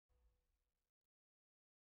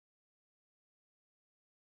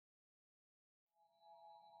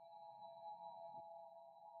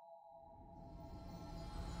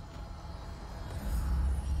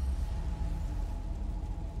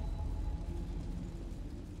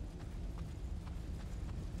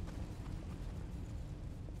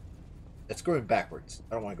It's going backwards.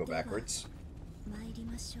 I don't want to go backwards.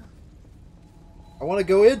 I want to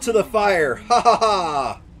go into the fire. Ha ha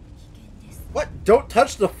ha! What? Don't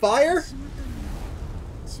touch the fire?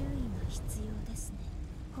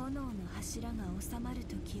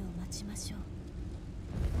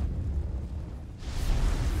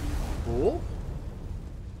 Cool.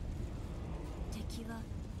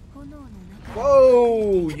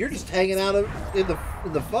 Whoa! You're just hanging out in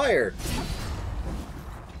the fire.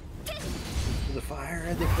 In the fire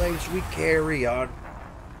and the flames we carry on.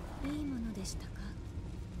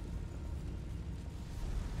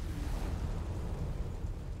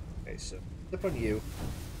 Okay, so flip on you.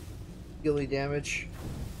 Healing damage.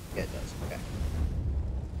 Yeah, it does. Okay.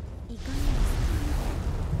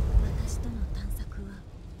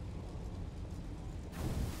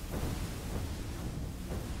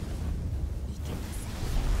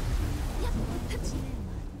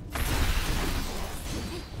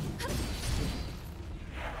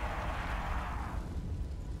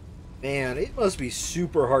 Man, it must be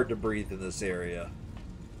super hard to breathe in this area.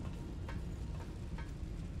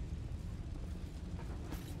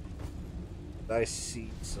 I see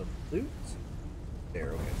some loot. There,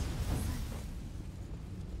 okay.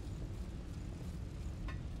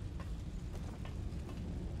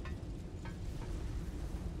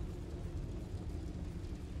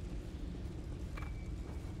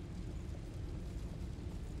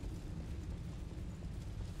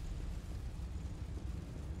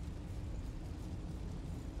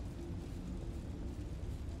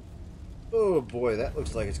 Oh boy, that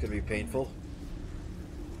looks like it's going to be painful.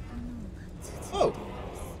 Oh,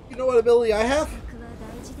 you know what ability I have?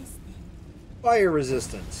 Fire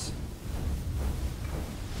resistance.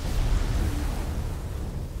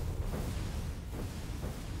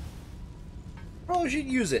 Probably should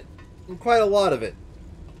use it. And quite a lot of it.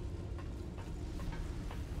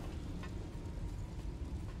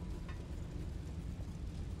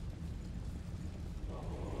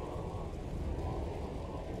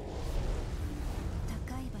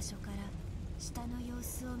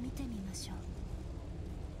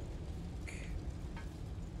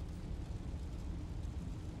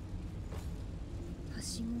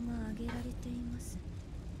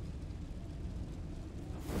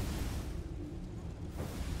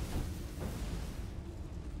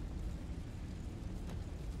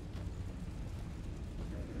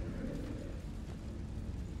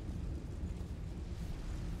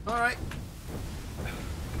 Alright.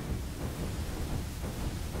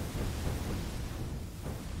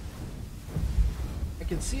 I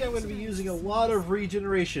can see I'm going to be using a lot of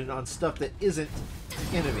regeneration on stuff that isn't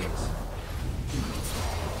enemies.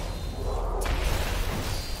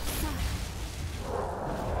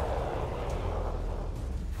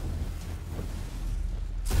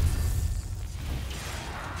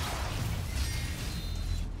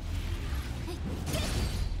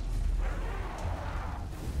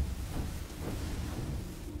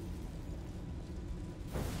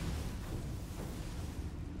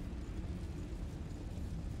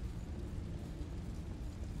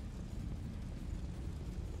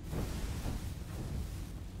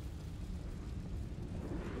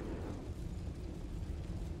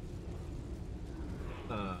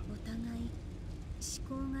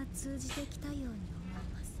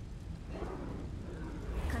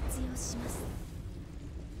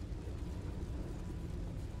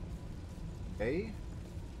 Okay.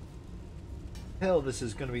 Hell, this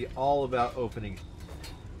is going to be all about opening.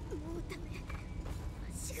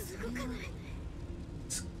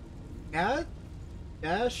 Scat?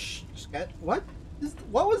 Dash? Scat? What?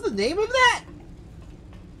 What was the name of that?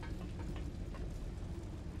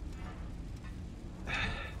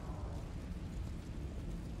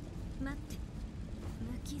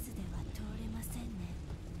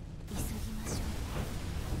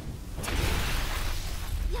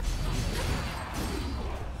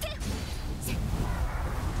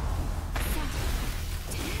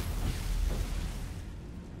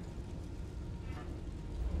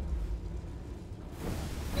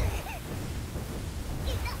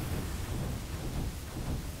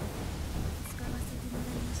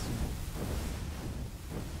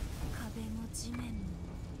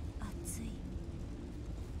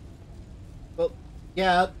 Well,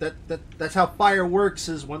 yeah, that's how fire works,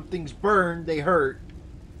 is when things burn, they hurt.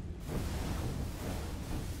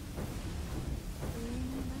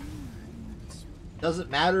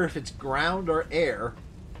 Doesn't matter if it's ground or air.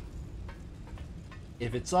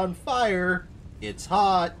 If it's on fire, it's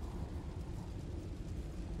hot.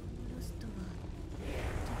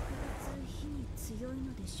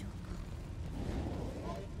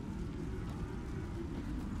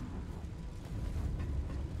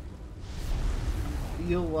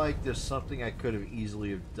 feel like there's something I could have easily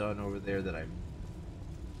have done over there that I...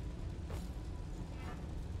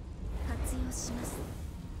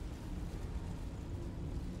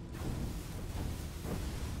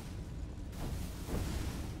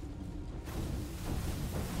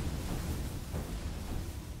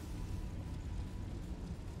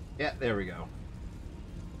 Yeah, there we go.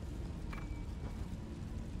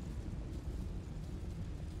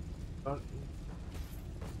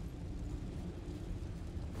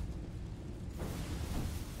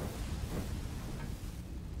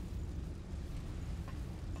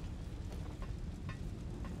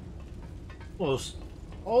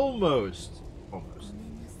 Almost. I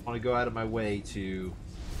want to go out of my way to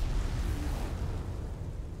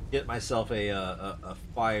get myself a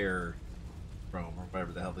fire chrome or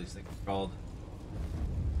whatever the hell these things are called.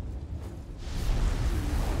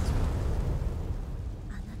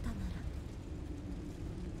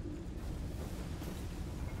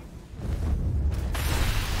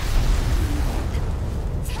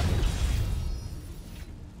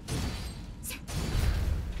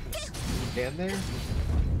 Stand there?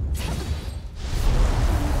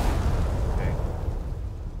 Okay.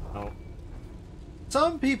 Oh.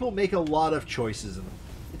 Some people make a lot of choices, and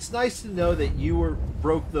it's nice to know that you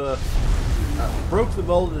broke the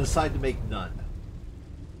mold and decided to make none.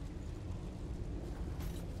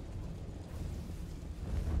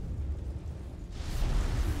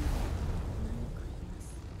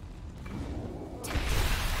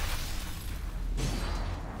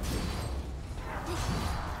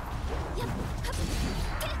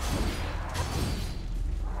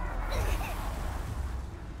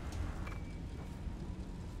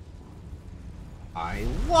 I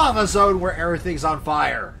love a zone where everything's on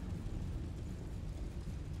fire.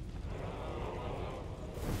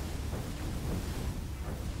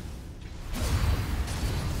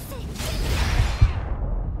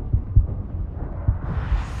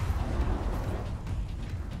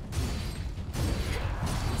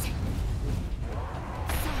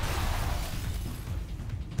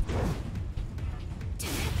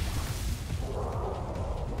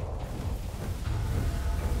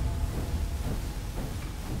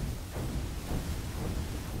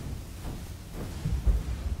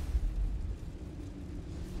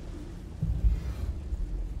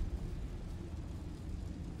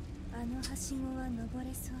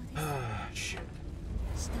 Ah, shit.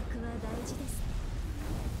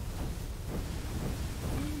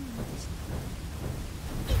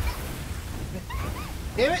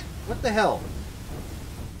 Damn it! What the hell?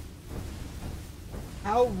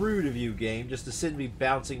 How rude of you, game, just to send me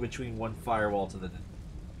bouncing between one firewall to the next.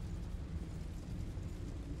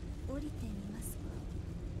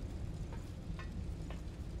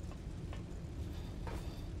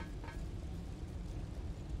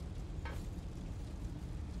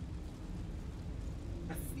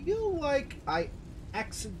 I feel like I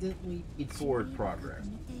accidentally made forward progress.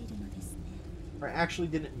 Or I actually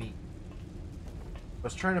didn't mean. I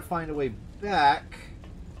was trying to find a way back.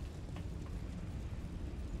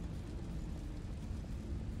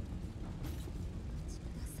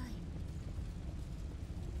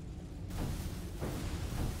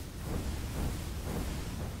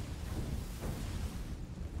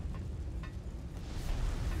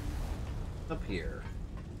 Up here.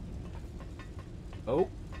 Oh.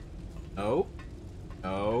 No.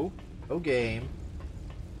 No. No game.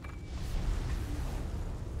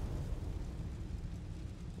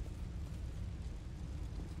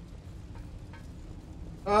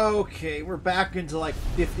 Okay, we're back into like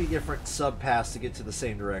 50 different sub-paths to get to the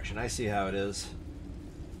same direction. I see how it is.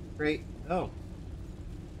 Great. Oh.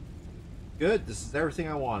 Good. This is everything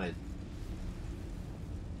I wanted.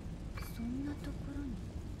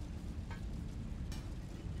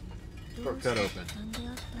 Shortcut open.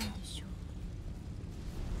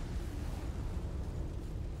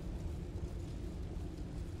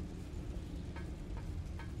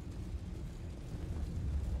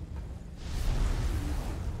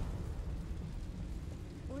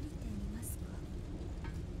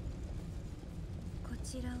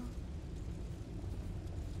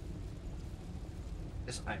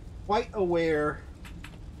 Yes, I'm quite aware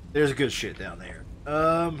there's good shit down there.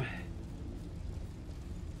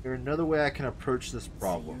 There's another way I can approach this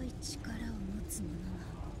problem.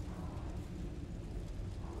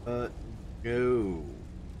 No.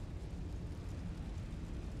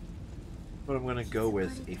 What I'm gonna go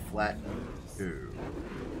with a flat no.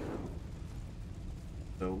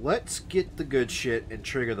 So let's get the good shit and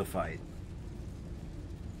trigger the fight.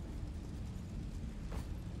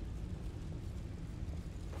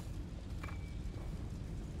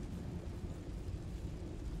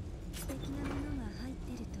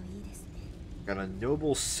 Got a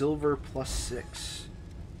noble silver +6.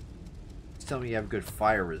 Just tell me you have good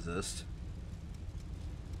fire resist.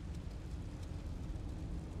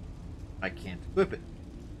 I can't equip it.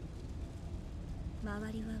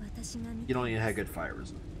 You don't even have good fire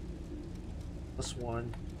resist.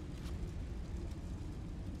 +1.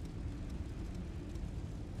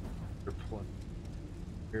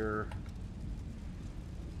 Here.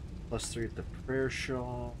 +3 at the prayer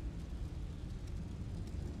shawl.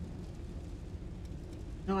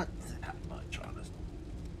 Not that much, honestly.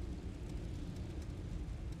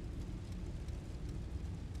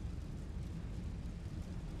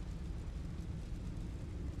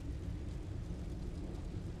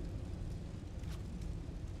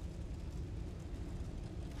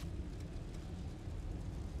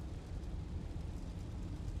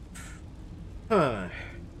 Huh.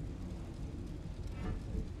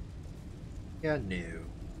 Yeah, no.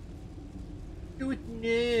 Do it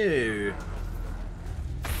new.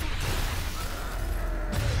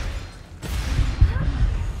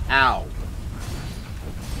 Ow.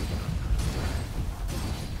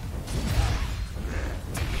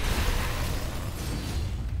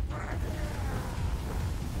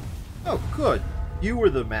 Oh, good. You were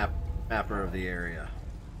the mapper of the area.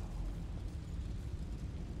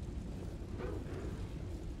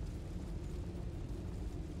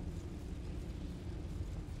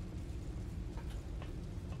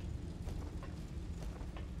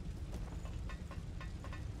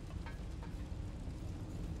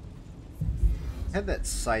 Had that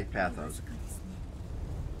side path I was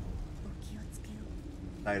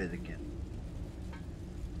excited again.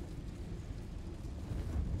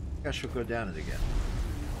 I shall go down it again.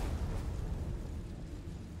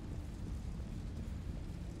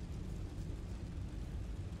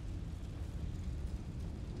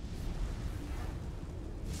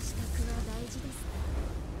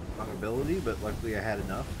 Wrong ability, but luckily I had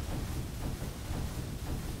enough.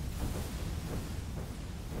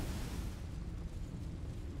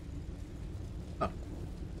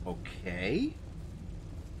 Okay.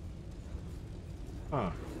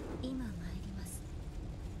 Huh.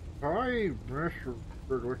 Hi, Mr.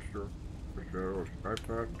 Witcher. There's right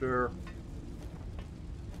back there.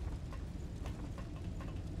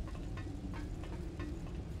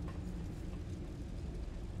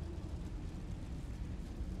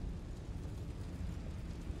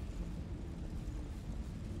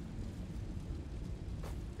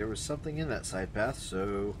 There was something in that side path,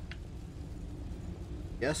 so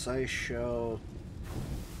yes, I shall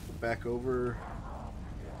go back over.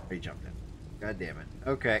 He jumped in. God damn it.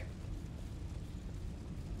 Okay.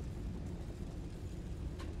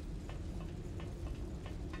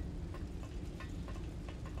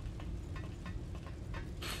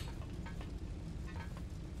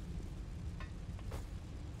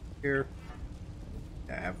 Here.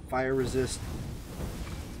 I have fire resist.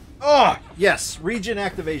 Oh, yes! Region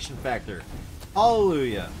activation factor.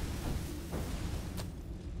 Hallelujah.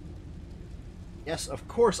 Yes, of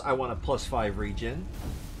course I want a +5 regen.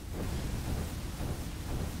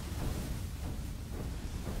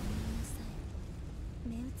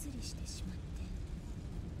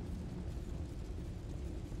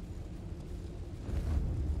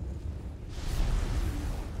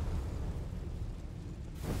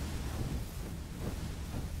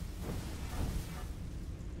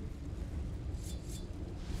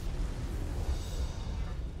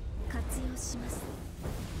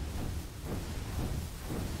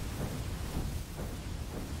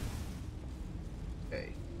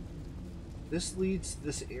 Okay. This leads to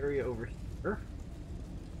this area over here.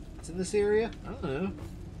 What's in this area? I don't know.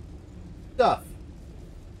 Stuff.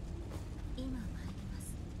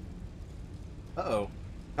 Uh-oh.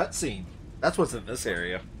 Cutscene. That's what's in this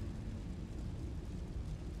area.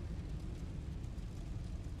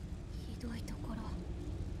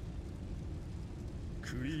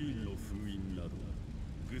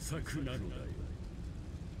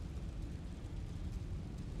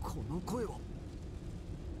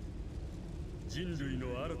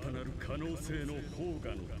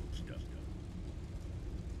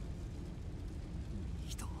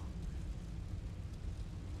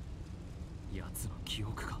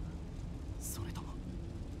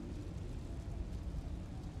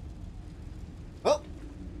 Well,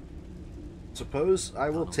 suppose I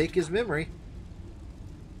will take his memory.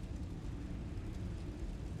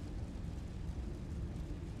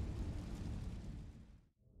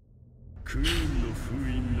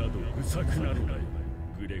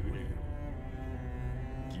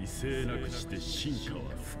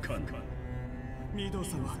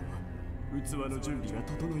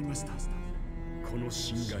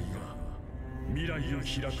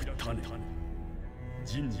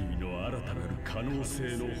 人類の新たなる可能性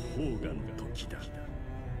の萌芽の時だ。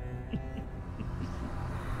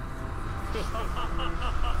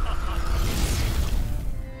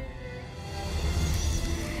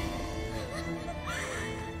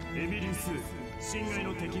エミリンス、侵害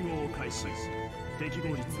の適合を開始。適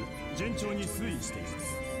合率順調に推移していま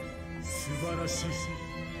す。素晴らしい。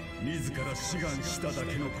自ら志願しただ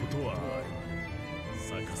けのことは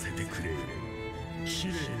咲かせてくれ。綺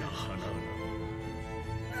麗な花。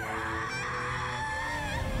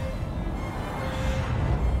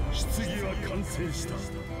棺は完成した。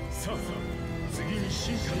さあ、次に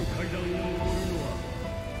進化の階段を上るのは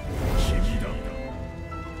君だ。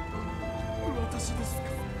私ですか。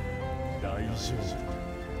大丈夫。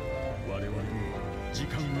我々も時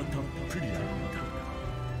間がたっぷりあるんだ。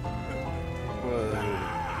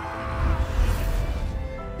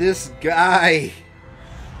This guy.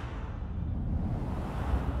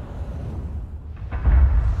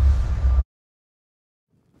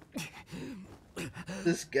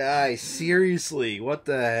 This guy, seriously, what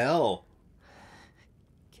the hell?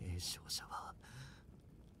 継承者は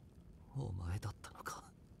お前だったのか、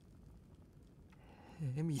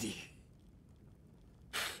エミリー。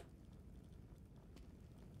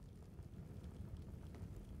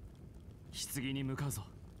棺に向かうぞ。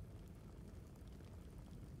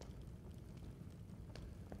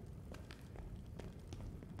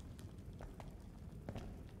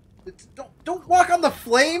Don't walk on the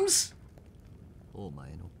flames. お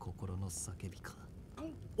前の心の叫びか。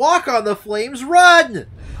Walk on the flames, run! 待っ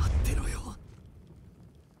てろよ。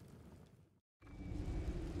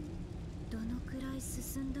どのくらい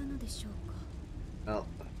進んだのでしょうか。Well,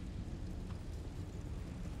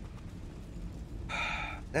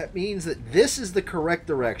 that means that this is the correct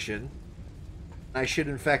direction. I should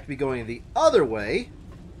in fact be going the other way.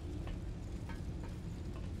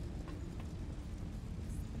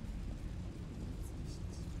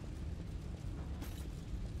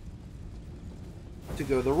 To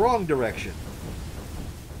go the wrong direction.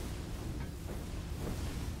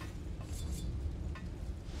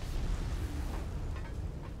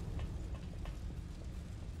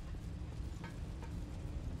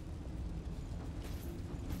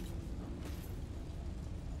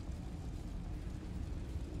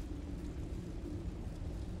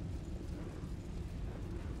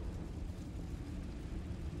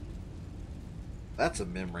 That's a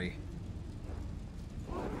memory.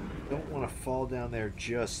 Don't want to fall down there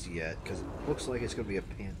just yet, because it looks like it's going to be a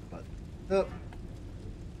pain in the butt. Oh.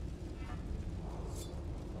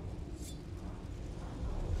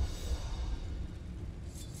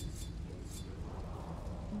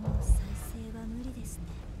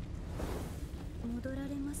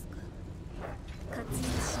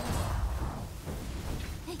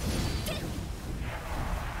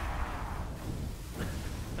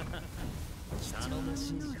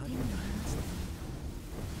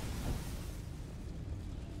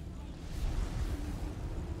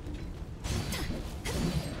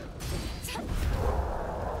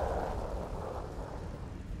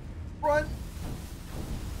 Run!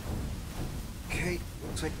 Okay,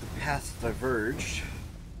 looks like the paths diverged.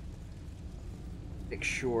 Make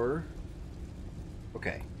sure.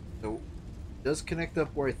 Okay, so it does connect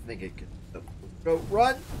up where I think it can. So, go,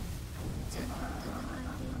 run!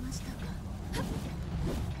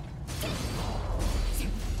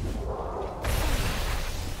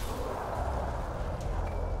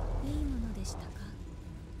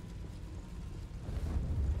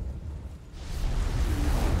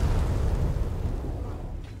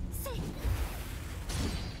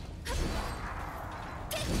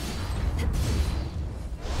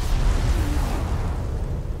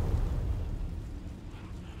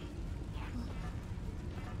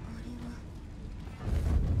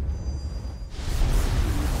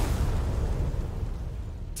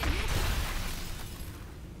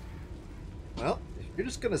 Well, if you're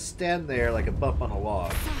just gonna stand there like a bump on a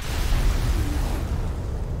log,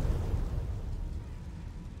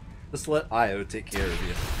 just let Io take care of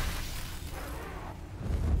you.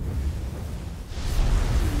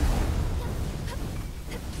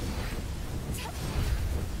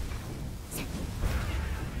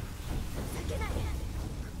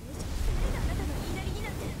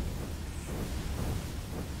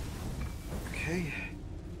 Okay.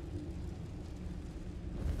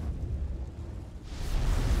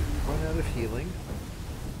 Run out of healing.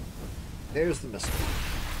 There's the missile.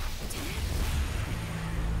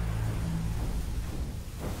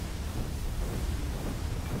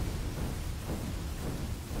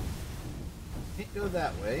 Can't go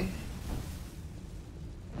that way.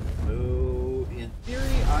 So, in theory,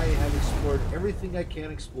 I have explored everything I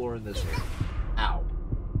can explore in this area. Ow.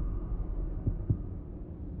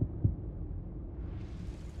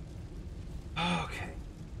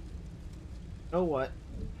 know what?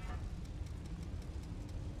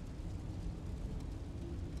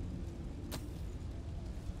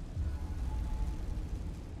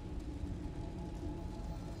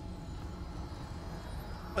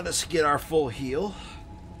 Let us get our full heal.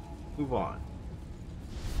 Move on.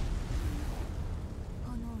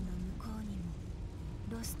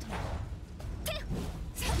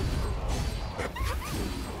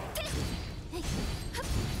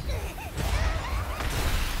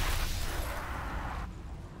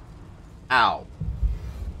 Ow.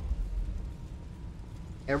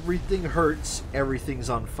 Everything hurts, everything's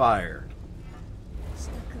on fire.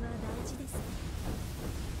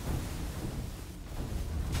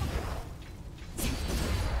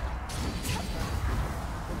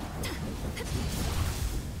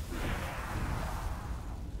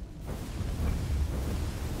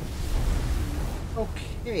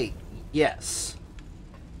 Okay, yes.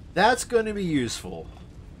 That's going to be useful.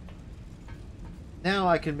 Now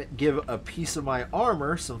I can give a piece of my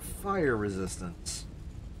armor some fire resistance.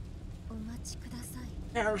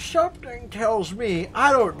 Now something tells me,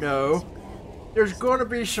 I don't know, there's going to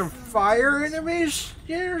be some fire enemies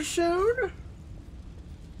here soon?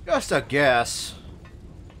 Just a guess.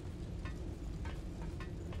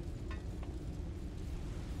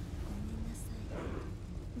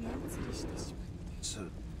 So,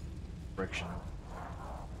 direction.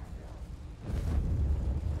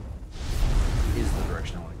 Is the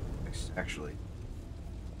direction I want to go, actually.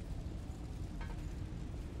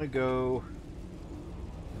 I'm gonna go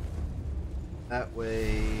that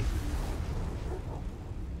way.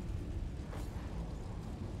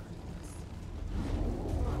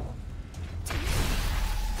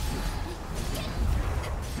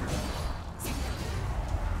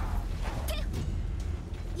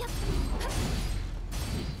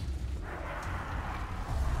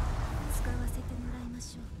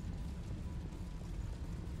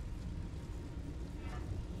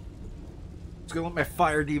 Just gonna let my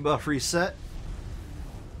fire debuff reset.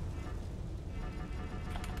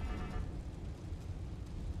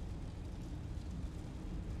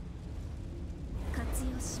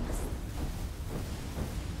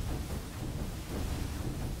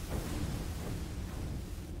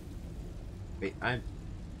 Wait, I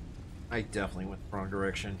definitely went the wrong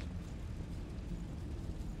direction.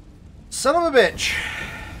 Son of a bitch!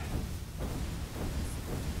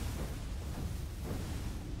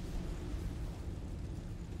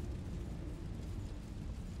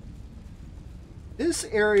 This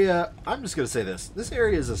area, I'm just gonna say this. This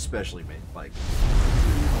area is especially made like.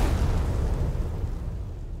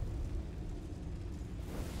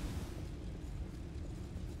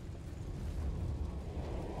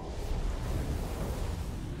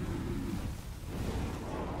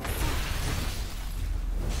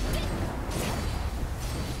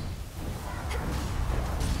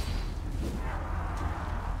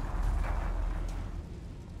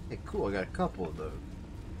 Hey, cool, I got a couple of those.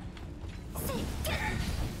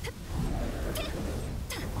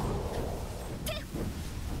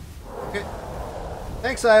 Okay.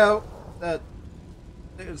 Thanks, Io.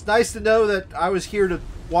 It's nice to know that I was here to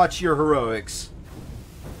watch your heroics.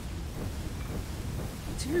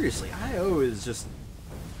 Seriously, Io is just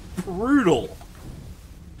brutal.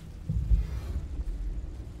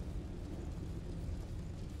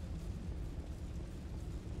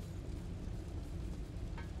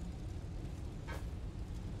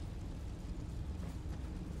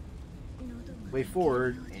 Way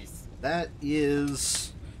forward. That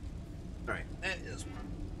is... Alright, that is...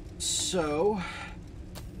 So...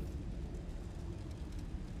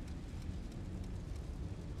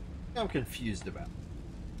 I'm confused about.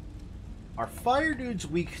 Are fire dudes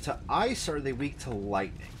weak to ice, or are they weak to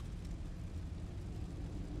lightning?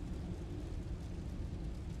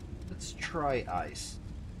 Let's try ice.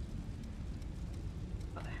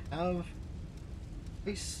 I have...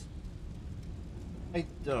 ice? I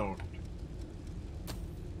don't.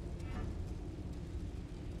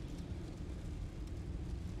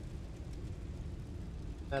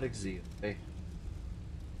 Not exist, okay?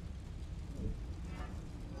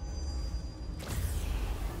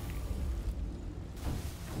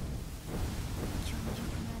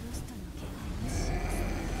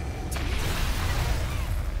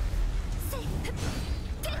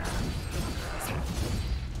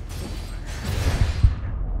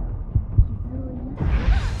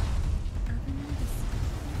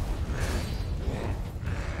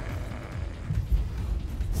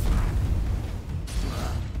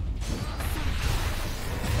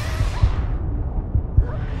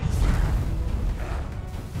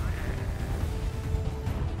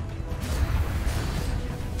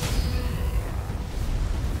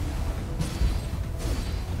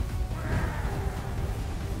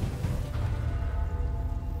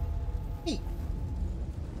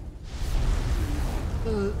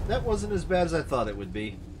 wasn't as bad as I thought it would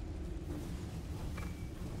be.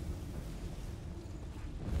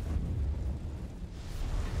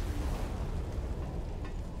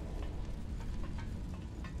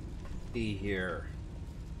 See here.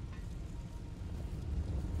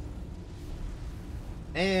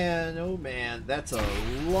 And oh man, that's a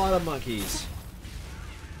lot of monkeys.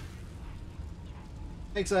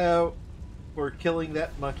 Thanks, IO, for killing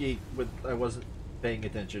that monkey with I wasn't paying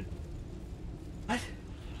attention. What?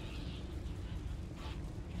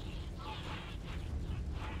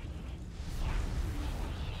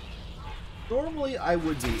 Normally I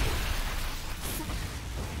would be.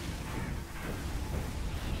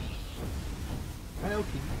 IO,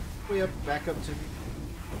 can you way up, back up to me?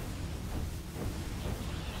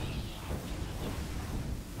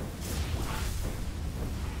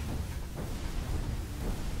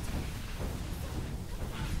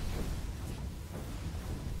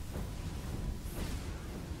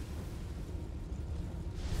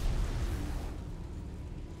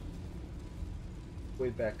 Way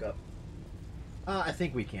back up. I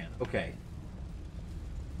think we can. Okay.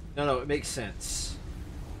 No, it makes sense.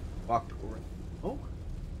 Walk around. Oh.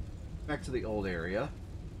 Back to the old area.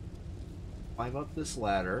 Climb up this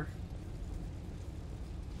ladder.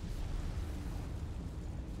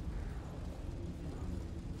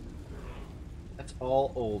 That's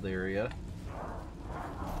all old area.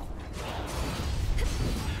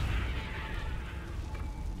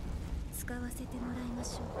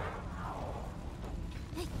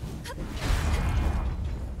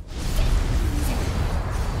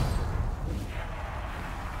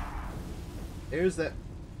 There's that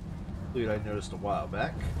flute I noticed a while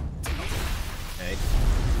back. Okay.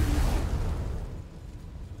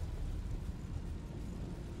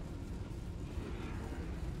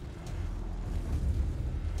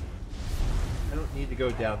 I don't need to go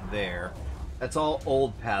down there. That's all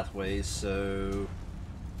old pathways, so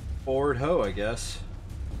forward ho, I guess.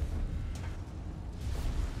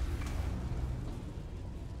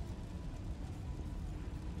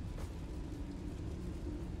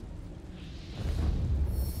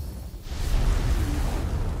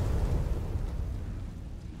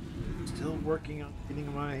 Working on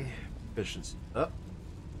getting my efficiency up.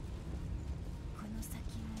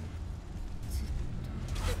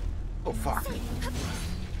 Oh fuck.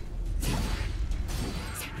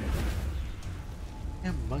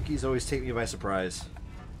 Damn, monkeys always take me by surprise.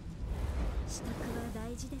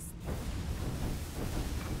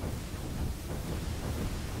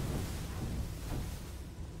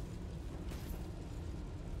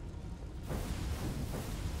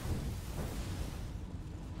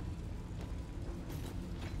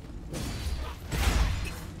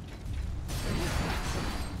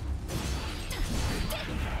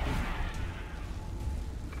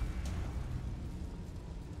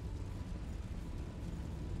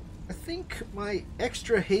 I think my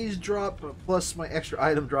extra haze drop plus my extra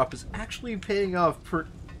item drop is actually paying off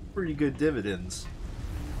pretty good dividends.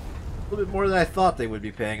 A little bit more than I thought they would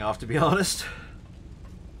be paying off, to be honest.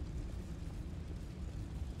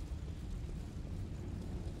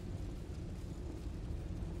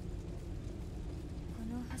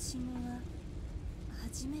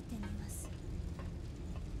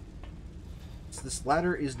 So this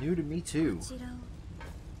ladder is new to me too.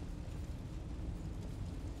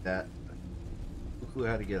 That. No clue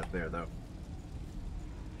how to get up there, though.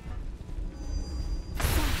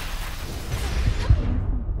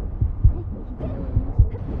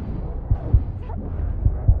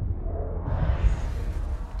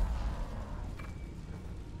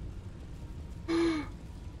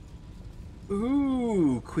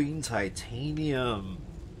 Ooh, Queen Titanium.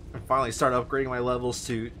 I finally started upgrading my levels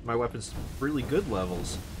to my weapons to really good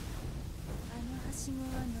levels.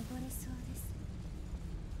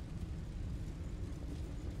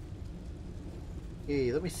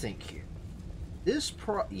 Hey, let me think here. This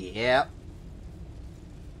yeah.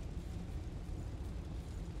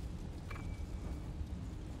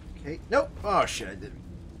 Okay, nope. Oh shit, I didn't.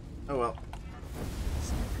 Oh well.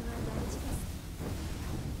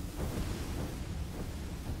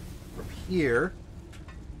 From here,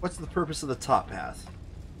 what's the purpose of the top path?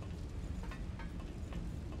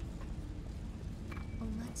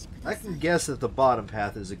 I can guess that the bottom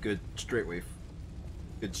path is a good straightforward.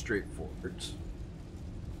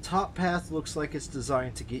 Top path looks like it's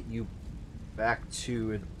designed to get you back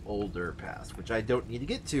to an older path, which I don't need to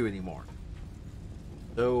get to anymore.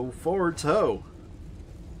 So forward toe.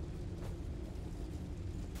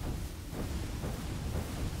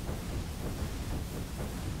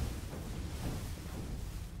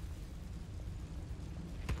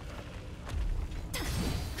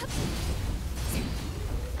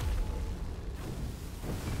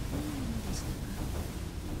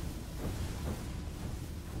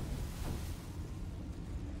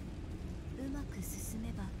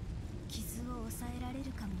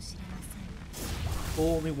 しれません。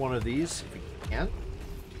 Pull only one of these if you can.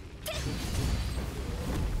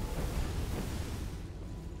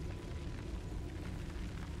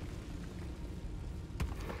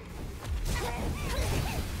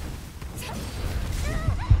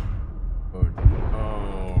 Oh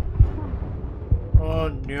no. Oh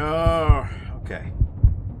no. Okay.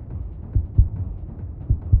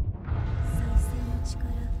 再生の力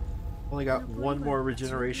Only got one more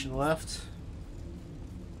regeneration left.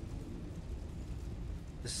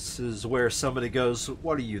 This is where somebody goes,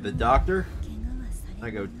 "What are you, the doctor?" 怪我はされ I な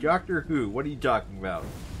い go, "Doctor who? What are you talking about?"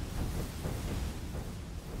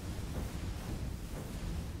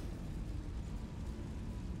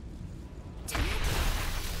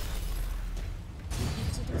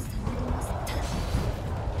 一度下がります。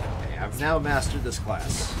 Okay, I've now mastered this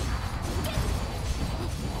class.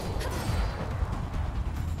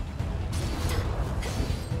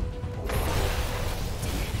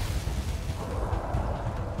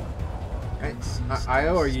 Okay,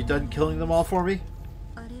 Io, are you done killing them all for me?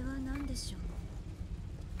 あれは何でしょ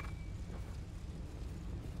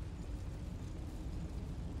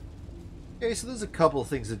う。 Okay, so there's a couple of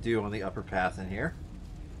things to do on the upper path in here.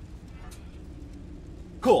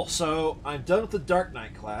 Cool, so I'm done with the Dark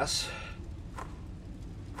Knight class.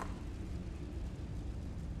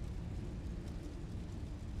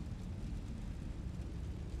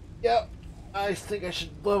 Yep, I think I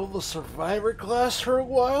should level the Survivor class for a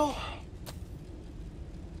while.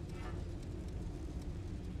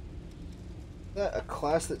 A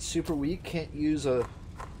class that's super weak can't use a...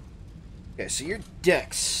 Okay, so your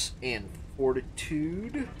Dex and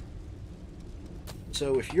Fortitude.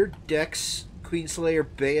 So if your Dex, Queenslayer,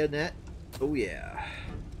 Bayonet, oh yeah.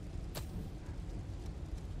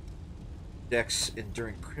 Dex,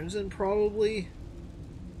 Enduring Crimson, probably.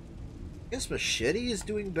 I guess Machete is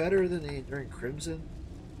doing better than the Enduring Crimson.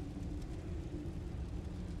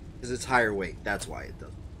 Because it's higher weight, that's why it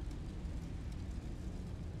doesn't.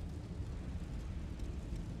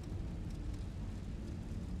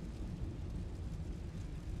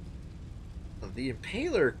 The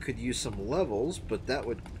Impaler could use some levels, but that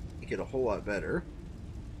would make it a whole lot better.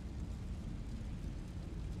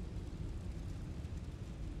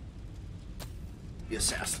 The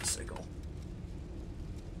Assassin Sickle.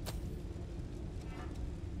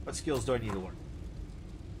 What skills do I need to learn?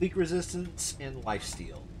 Leak Resistance and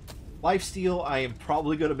Lifesteal. Lifesteal, I am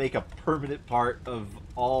probably going to make a permanent part of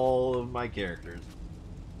all of my characters.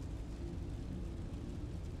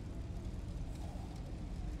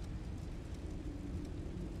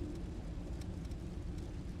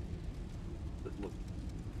 Look,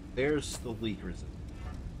 there's the leak resistance.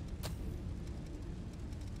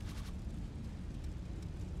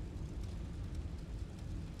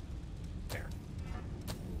 There.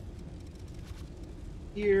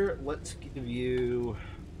 Here, let's give you...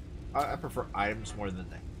 I prefer items more than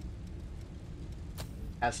that.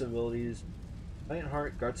 Passive abilities, Giant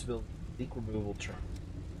Heart, Guard's ability, leak removal, turn.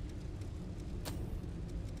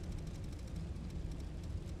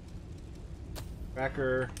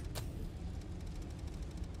 Tracker.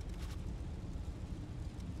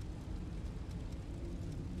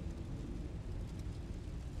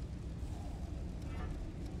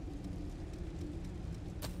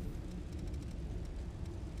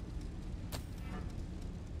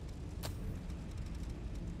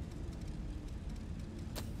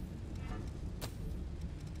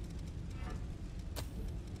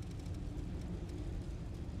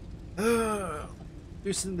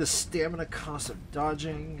 Reducing the stamina cost of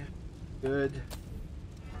dodging. Good.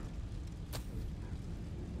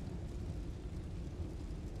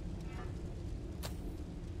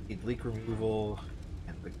 Need leak removal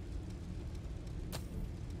and the...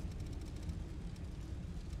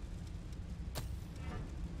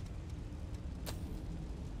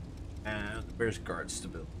 And where's guard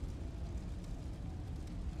stability?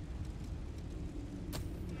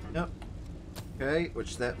 Yep. Okay,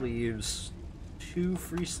 which that leaves 2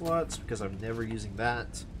 free slots because I'm never using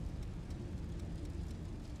that.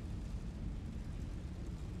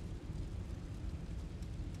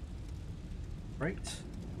 Right.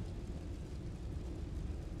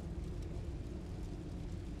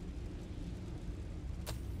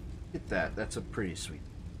 Get that. That's a pretty sweet.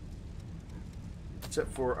 Except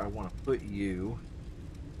for I want to put you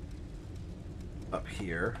up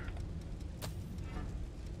here.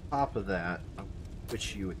 Top of that, I'll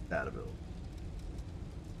switch you with that ability.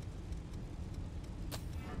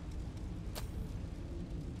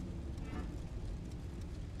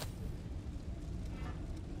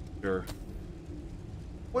 Sure.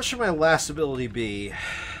 What should my last ability be?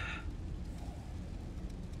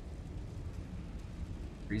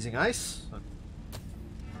 Freezing ice?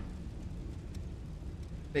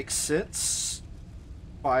 Makes sense.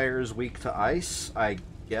 Fire is weak to ice, I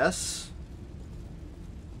guess.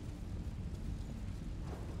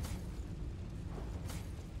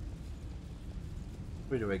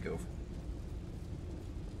 Where do I go?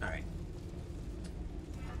 Alright.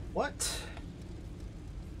 What?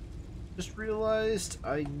 Just realized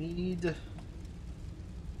I need to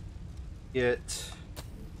get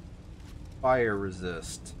fire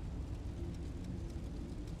resist.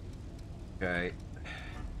 Okay.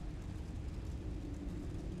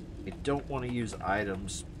 I don't want to use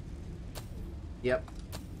items. Yep.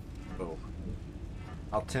 Oh.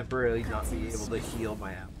 I'll temporarily not be able to heal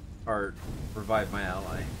my or revive my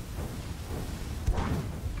ally.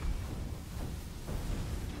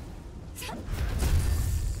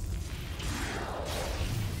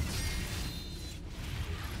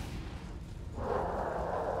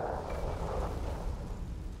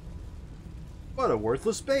 What a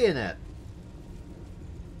worthless bayonet.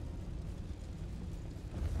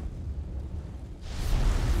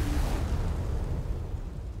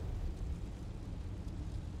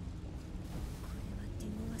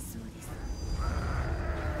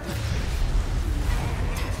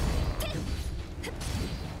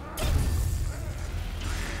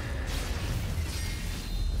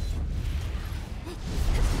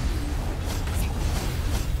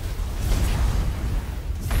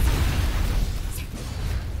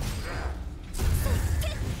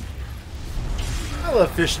 I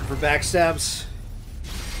love fishing for backstabs.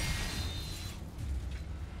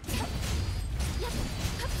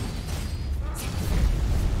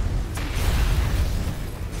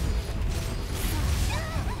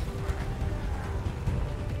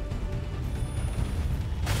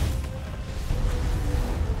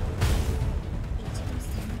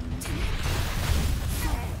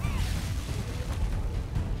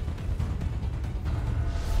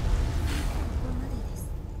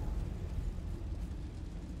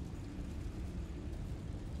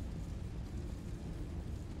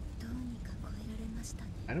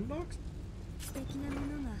 Item box?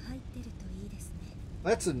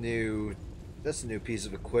 That's a new piece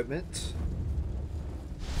of equipment.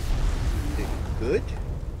 Is it good?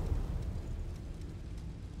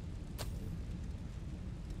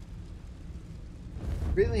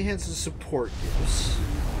 Greatly enhances support use.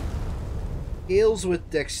 Scales with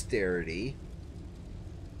dexterity.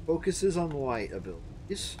 Focuses on light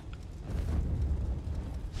abilities.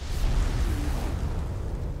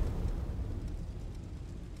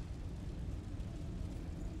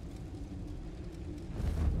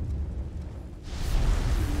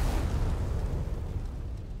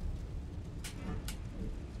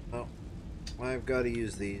 I've got to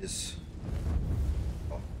use these.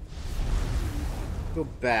 Oh. Go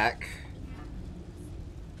back.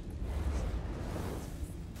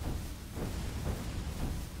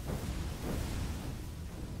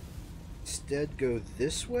 Instead, go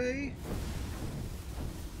this way.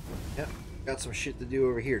 Yep, got some shit to do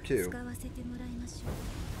over here too.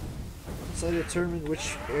 Once I determine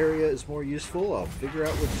which area is more useful, I'll figure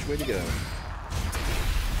out which way to go.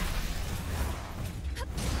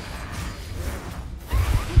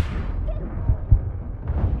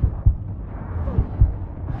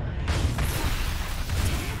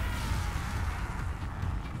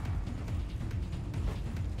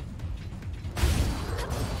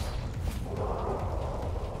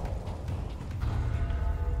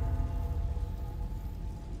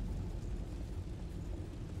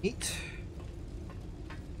 Neat.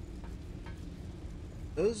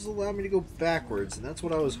 Those allow me to go backwards, and that's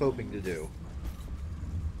what I was hoping to do.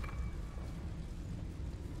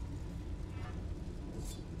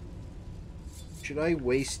 Should I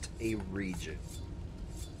waste a region?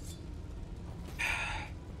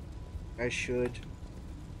 I should.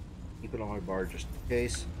 Keep it on my bar just in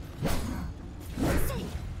case.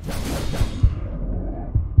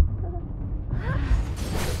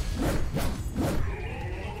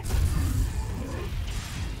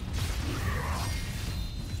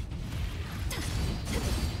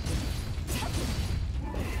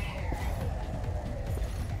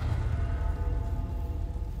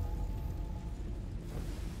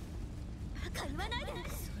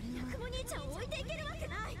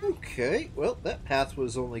 Okay, well, that path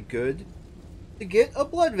was only good to get a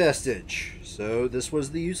blood vestige, so this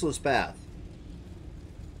was the useless path.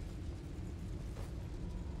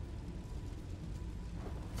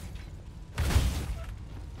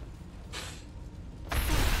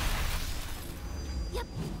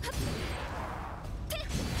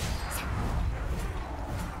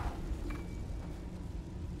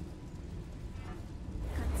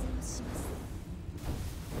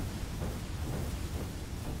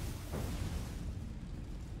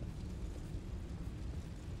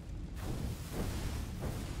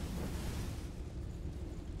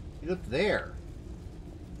 Get up there.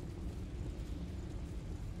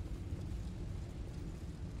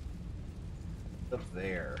 Up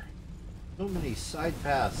there. So many side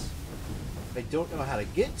paths I don't know how to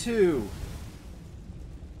get to.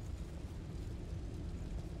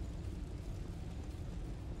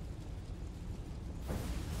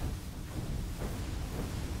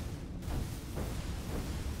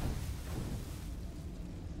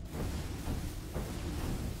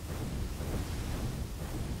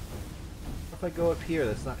 If I go up here,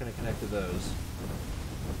 that's not going to connect to those.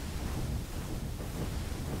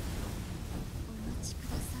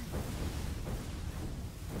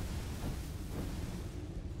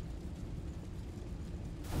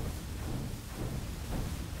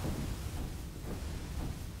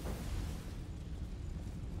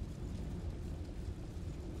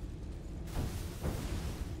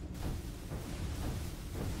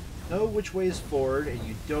 Know which way is forward, and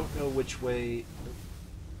you don't know which way.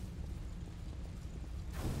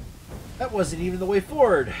 That wasn't even the way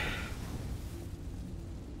forward.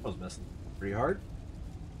 I was messing pretty hard.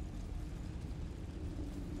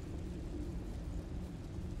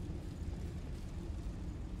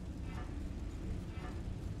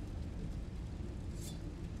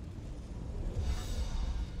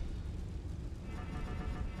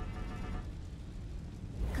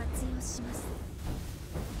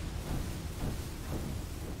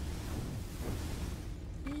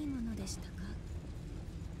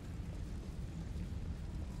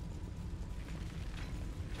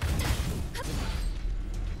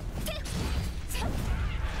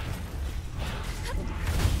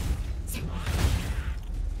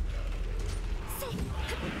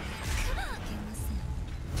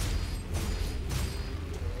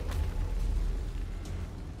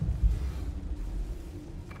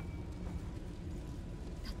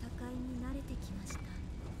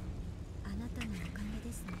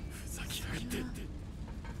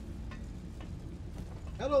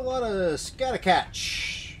 Got a lot of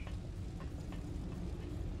scattercatch.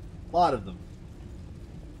 A lot of them.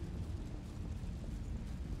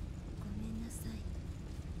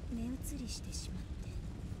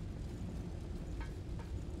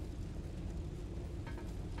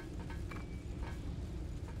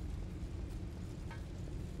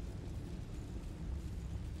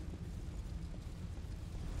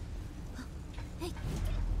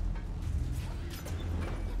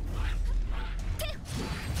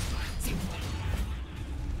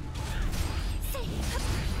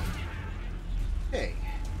 Okay,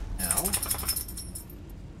 now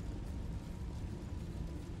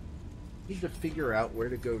need to figure out where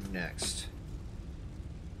to go next.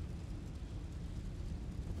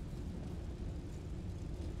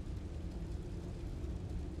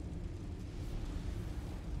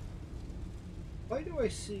 Why do I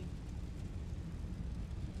see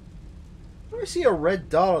a red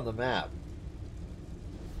dot on the map?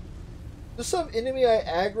 Is there some enemy I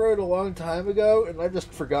aggroed a long time ago and I've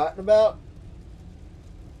just forgotten about?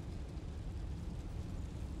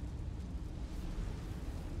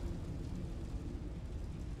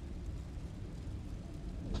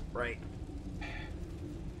 Right.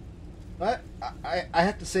 But I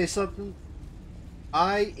have to say something.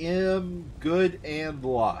 I am good and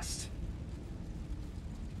lost.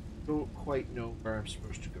 Don't quite know where I'm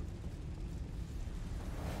supposed to go.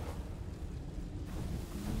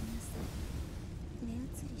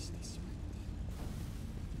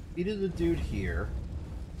 Needed the dude here.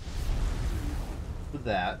 For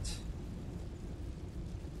that.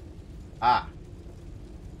 Ah.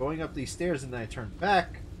 Going up these stairs and then I turned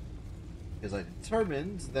back because I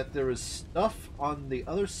determined that there was stuff on the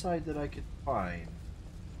other side that I could find.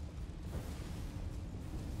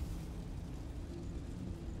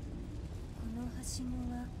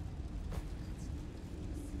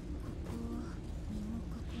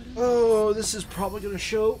 Oh, this is probably going to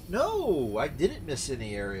show... No, I didn't miss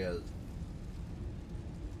any areas.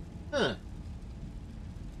 Huh.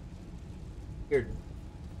 Weird.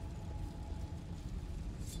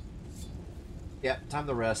 Yeah, time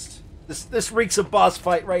to rest. This reeks of boss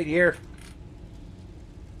fight right here.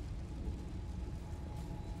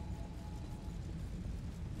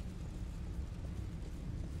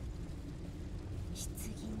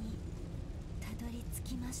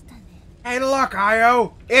 Hey, look,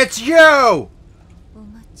 Io! It's you!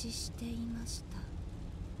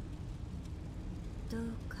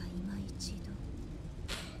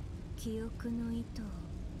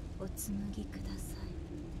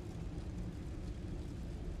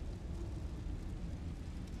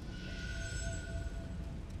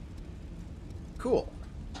 Cool.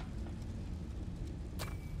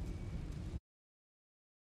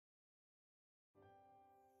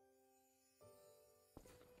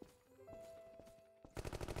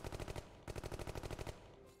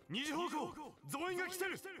 二次方向増援が来て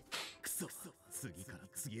る。くそ、次から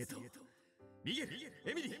次へと。ミゲル、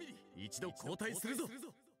エミリー、一度交代するぞ。もう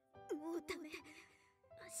ダメ、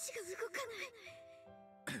足が動か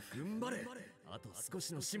ない。踏ん張れ、あと少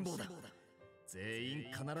しの辛抱だ。全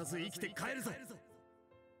員必ず生きて帰るぞ。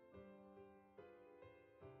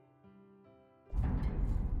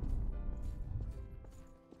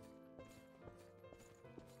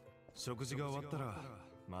食事が終わったら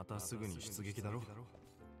またすぐに出撃だろ。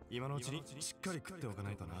今のうちにしっかり食っておか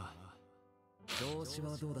ないとな。調子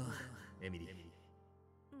はどうだ、エミリー。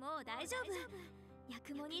もう大丈夫。ヤ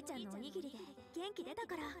クモ兄ちゃんのおにぎりで元気出た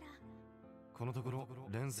から。このところ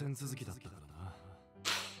連戦続きだったからな。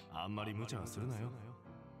あんまり無茶はするなよ。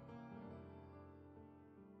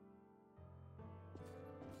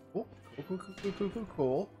お、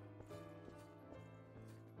cool。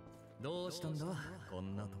どうしたんだ、こ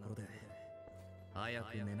んなところで。早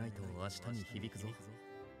く寝ないと明日に響くぞ。こ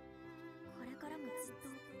れからもずっと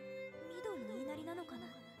ミドの言いなりなのかなっ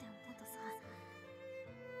て思うとさ、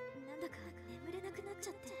なんだか眠れなくなっち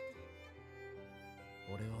ゃって。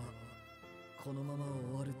俺はこのまま終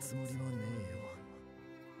わるつもりはね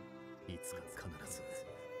えよ。いつか必ず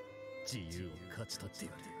自由を勝ち取って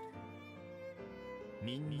やる。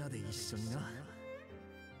みんなで一緒にな。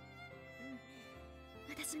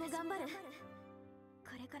私も頑張る。こ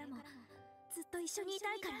れからもずっと一緒にい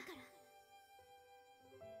たいから。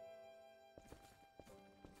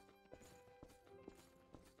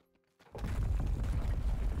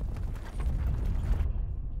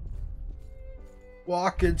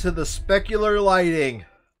Walk into the specular lighting.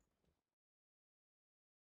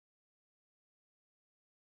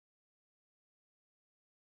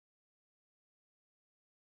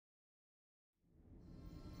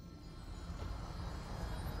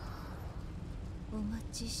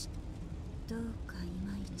 Omachi どうか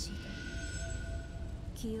今一度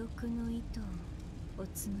記憶の糸をお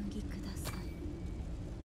紡ぎください。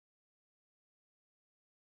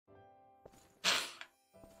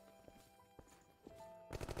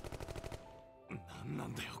なんな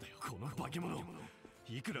んだよこの化け物。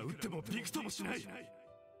いくら撃ってもびくともしない。い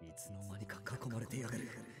つの間にか囲まれてやがる。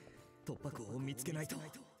突破口を見つけないと。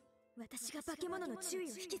私が化け物の注意を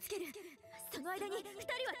引きつける。その間に二人は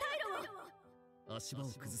退路を。足場を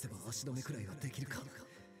崩せば足止めくらいはできるか。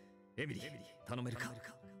エミリー、頼めるか。も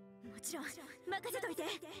ちろん、任せといて。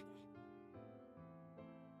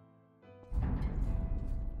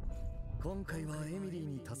今回はエミリー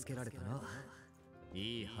に助けられたな。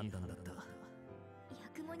いい判断だった。ヤ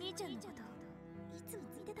クモ兄ちゃんのこといつも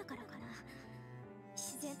見てたからかな。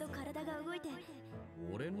自然と体が動いて。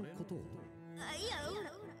俺のことを？いや、ほ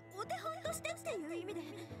らお手本としてっていう意味で。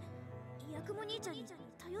ヤクモ兄ちゃんに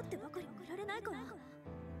頼ってばかりいられないから。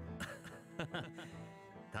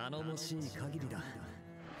頼もしい限りだ。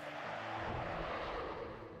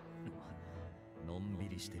のんび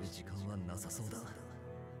りしてる時間はなさそうだ。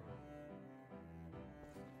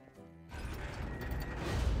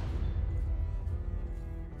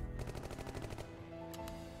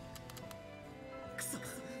くそ、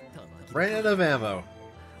Ran out of ammo.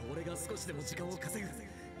 俺が少しでも時間を稼ぐ。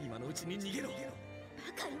今のうちに逃げろ。バ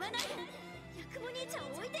カ言わないで。ヤクモ兄ちゃん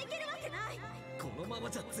を置いていけるわけない。このまま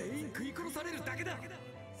じゃ全員食い殺されるだけだ。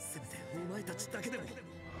せめてお前たちだけでも。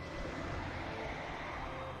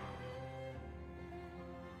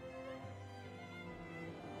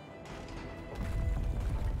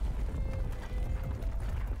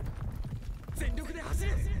全力で走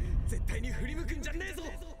れ。絶対に振り向くんじゃねえぞ。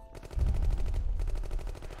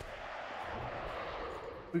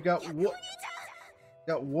We got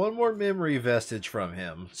one more memory vestige from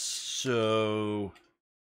him. So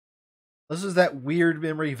this is that weird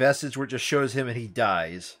memory vestige where it just shows him and he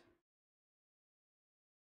dies.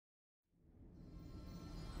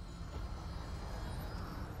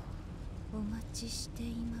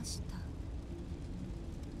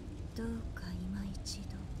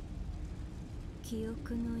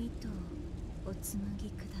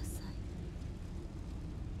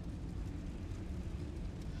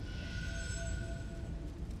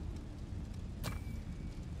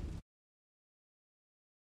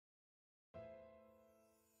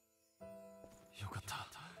よかった。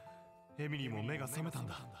エミリーも目が覚めたん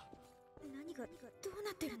だ。何がどう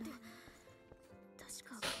なってるの？確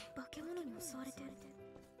か化け物に襲われて、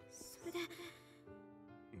それで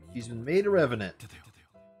He's been made a revenant.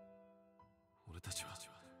 俺たちは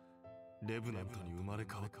レブナントに生まれ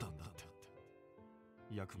変わったんだって。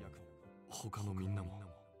ヤクも他のみんなも、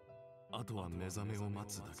あとは目覚めを待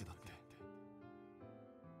つだけだって。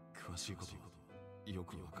詳しいことはよ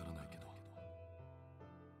くわからないけど。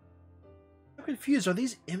I'm confused. Are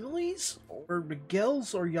these Emily's or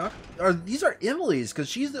Miguel's or Yak? Or these are Emily's because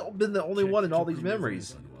she's been the only one in all these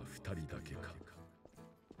memories.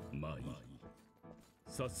 まあいい。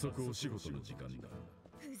早速お仕事の時間だ。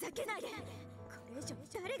ふざけないで。これ以上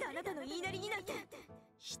誰があなたの言いなりになんて。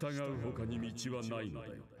従う他に道はないのだ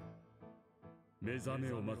よ。目覚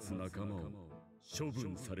めを待つ仲間を処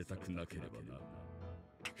分されたくなければな。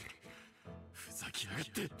ふざけやがっ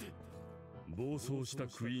て。暴走した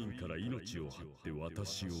クイーンから命を張って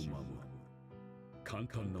私を守る。簡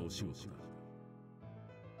単なお仕事だ。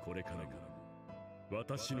これからも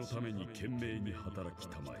私のために懸命に働き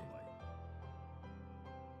たまえ。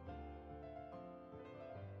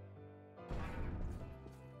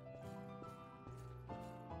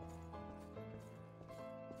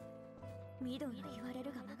ミドウの言われ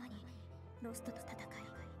るがままにロストと戦い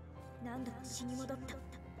何度も死に戻った。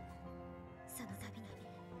その度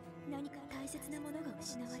に何か大切なものが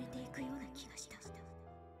失われていくような気がした。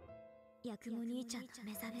ヤクモ兄ちゃんの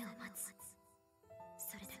目覚めを待つ、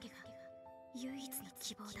それだけが唯一の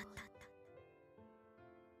希望だった。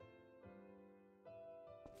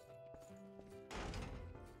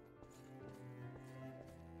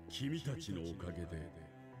君たちのおかげで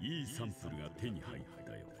いいサンプルが手に入っ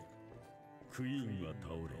たよ。クイーンは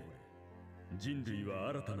倒れ、人類は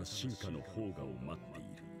新たな進化の萌芽を待っている。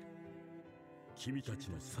君たち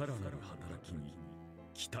のさらなる働きに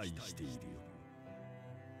期待しているよ。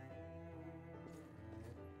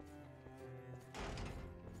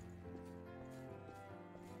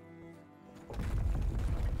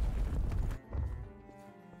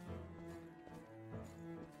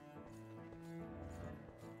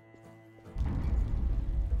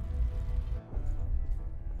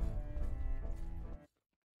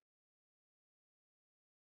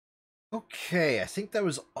Okay, I think that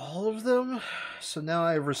was all of them. So now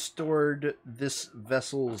I've restored this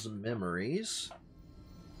vessel's memories.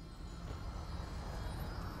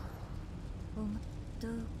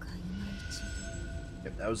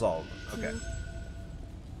 Yep, that was all of them. Okay.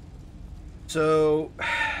 So,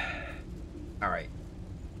 alright.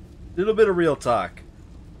 Little bit of real talk.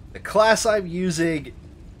 The class I'm using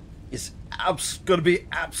is going to be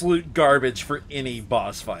absolute garbage for any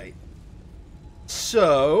boss fight.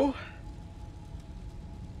 So,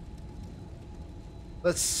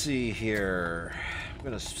 let's see here. I'm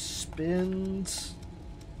going to spend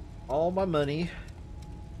all my money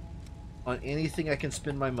on anything I can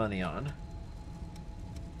spend my money on.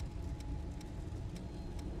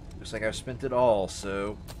 Looks like I've spent it all,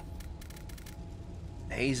 so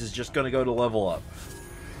Haze is just going to go to level up.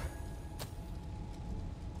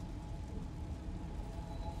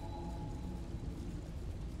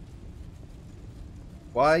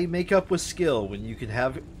 Why make up with skill when you can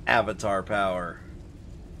have avatar power?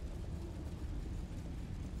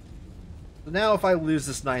 So now if I lose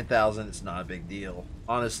this 9,000, it's not a big deal.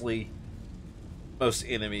 Honestly, most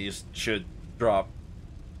enemies should drop.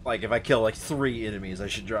 Like if I kill like 3 enemies, I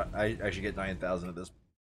should drop. I should get 9,000 at this.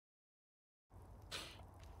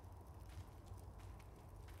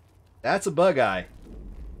 That's a bug eye.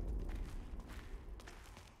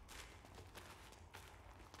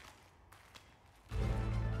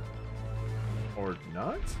 Or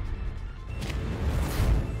not?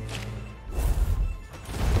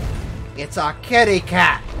 It's a kitty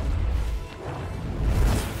cat!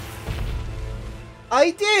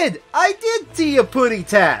 I did see a putty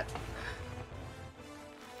tat!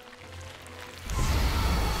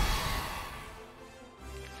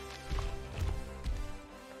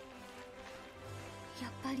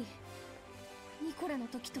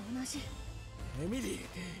 Emily!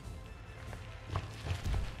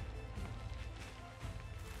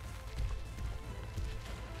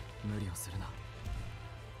 無理をするな。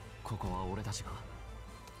ここは俺たちが。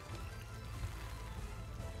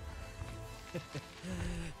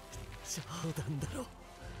冗談だろ。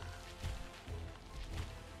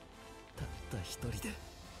たった一人で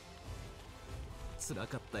辛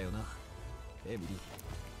かったよな、エミリー。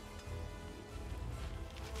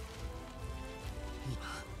今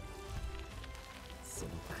そ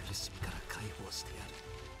の苦しみから解放してやる。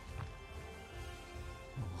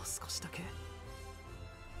もう少しだけ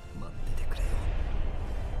待っててくれよ。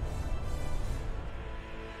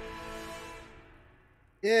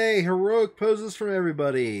Yay, heroic poses from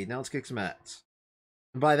everybody. Now let's kick some ass.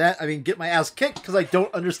 And by that, I mean get my ass kicked because I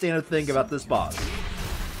don't understand a thing about this boss.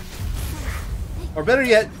 Or better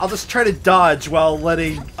yet, I'll just try to dodge while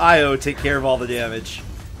letting Io take care of all the damage.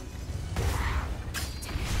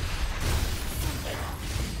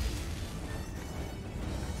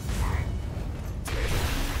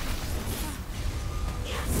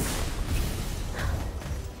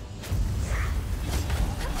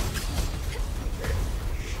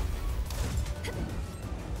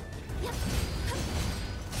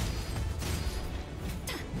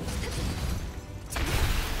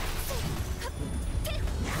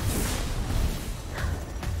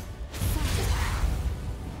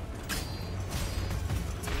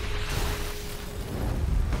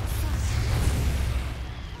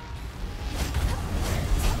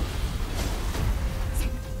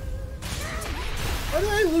 Why did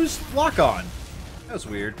I lose lock on? That was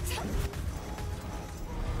weird.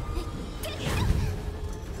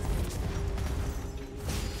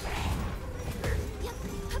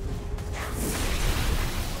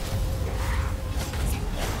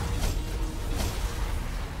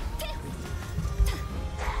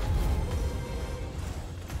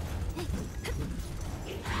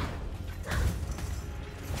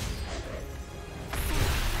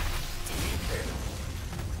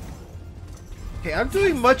 Okay, I'm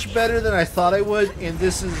doing much better than I thought I would, and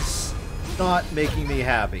this is not making me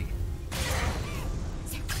happy.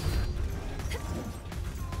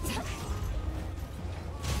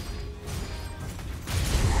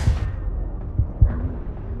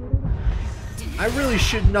 I really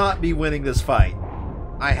should not be winning this fight.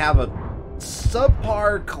 I have a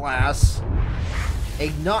subpar class, a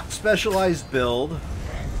not specialized build,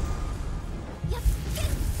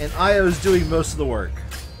 and Io's doing most of the work.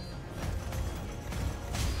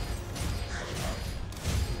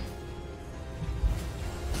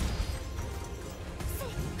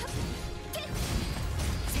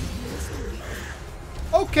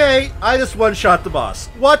 Okay, I just one-shot the boss.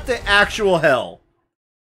 What the actual hell?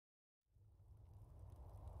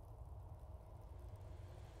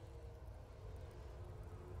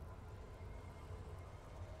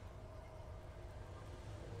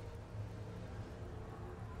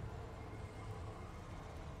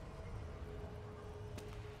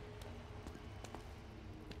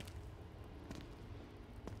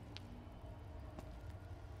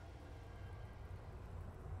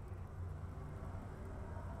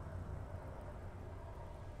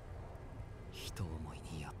人思い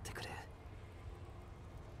にやってくれ。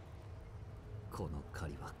この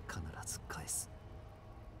借りは必ず返す。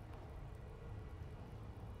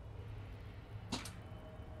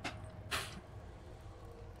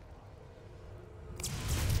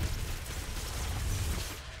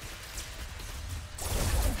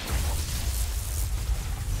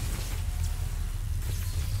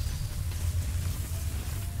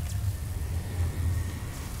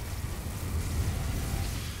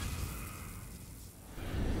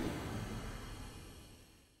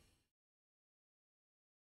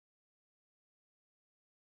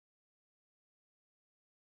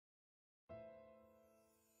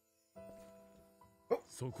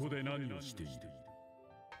そこで何をしている？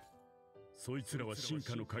そいつらは進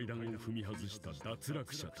化の階段を踏み外した脱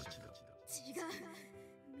落者たちだ。違う、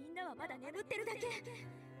みんなはまだ眠ってるだけ。い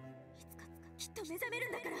つかきっと目覚める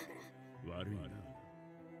んだから。悪いな、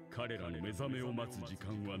彼らの目覚めを待つ時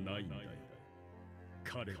間はないんだよ。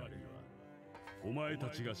彼らにはお前た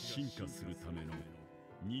ちが進化するための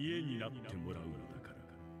見栄になってもらうのだか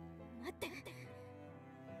ら。待って、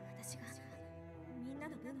私がみんな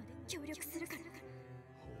の分まで協力するから。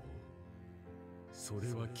そ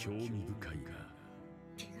れは興味深いが、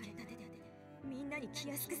汚れた手でみんなに気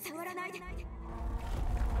安く触らないで。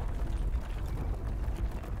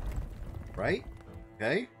 Right?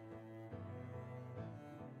 Okay.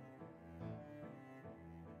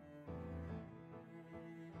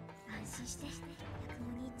 安心して、ヤク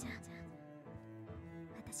モ兄ちゃん。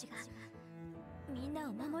私がみんな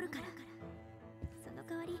を守るから。その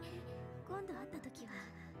代わり、今度会った時は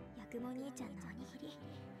ヤクモ兄ちゃんのおにぎり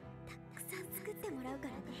たくさん作ってもらうか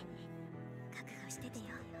らね。覚悟しててよ。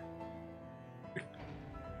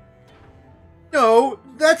 No,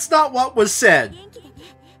 that's not what was said.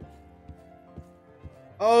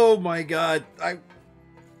 Oh my god, I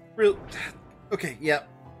real okay, yeah.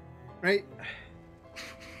 Right?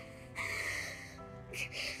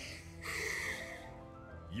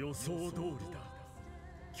 予想通りだ。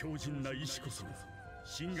強靭な意志こそ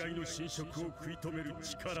侵害の侵食を食い止める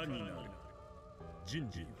力になる。人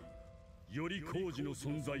類はより高次の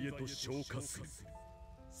存在へと昇華する。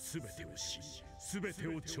すべてを知り、すべて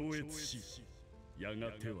を超越し、や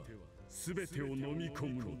がてはすべてを飲み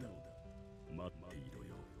込むのだ。待っていろ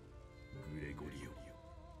よ、グレゴリオ。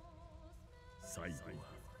最後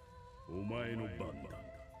はお前の番だ。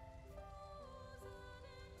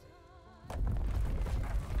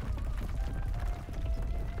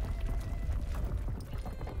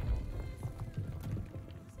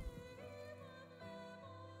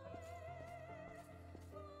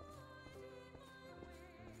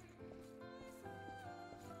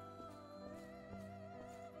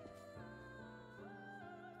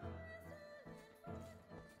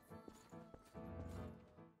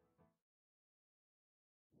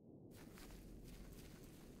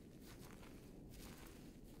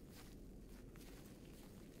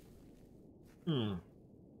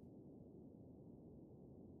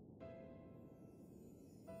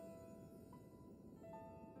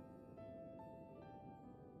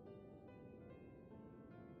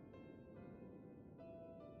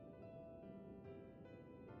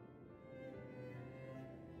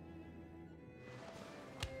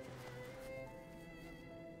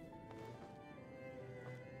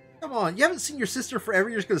Come on, you haven't seen your sister forever.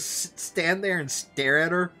 You're just gonna stand there and stare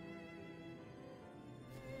at her.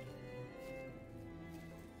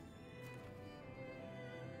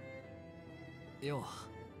 Yo.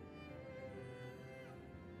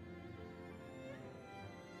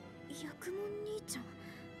 ヤクモ兄ちゃん。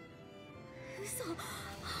嘘、本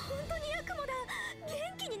当にヤクモだ。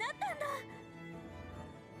元気になったんだ。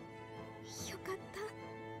よかった、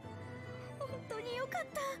本当によかっ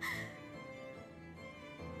た。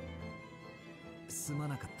すま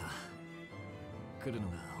なかった。来るの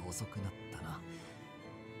が遅くなったな。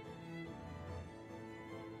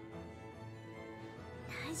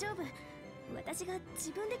大丈夫、私が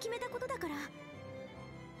自分で決めたことだから。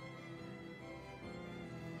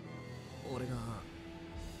俺が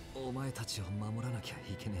お前たちを守らなきゃ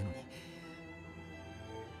いけねえのに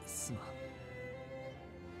すまん。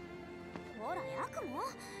ほらヤクモ、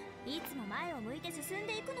いつも前を向いて進ん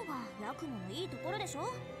でいくのがヤクモのいいところでしょ。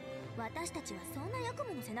私たちはそんなヤク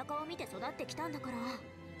モの背中を見て育ってきたんだから、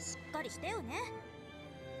しっかりしてよね。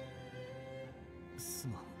す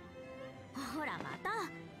まん。ほらまた。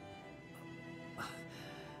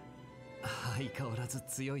相変わらず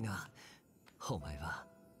強いなお前は。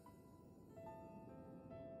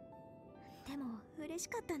でも嬉し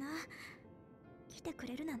かったな。来てく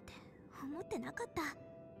れるなんて思ってなかった。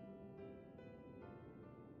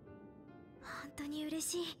本当に嬉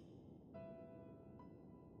しい。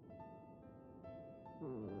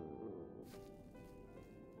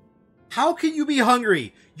How can you be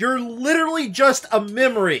hungry? You're literally just a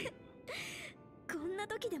memory. こんな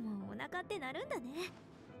時でもお腹って鳴るんだね。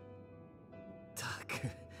たく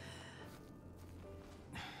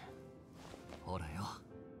ほらよ。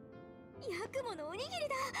ヤクモのおにぎり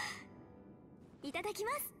だ。いただき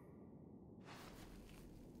ます。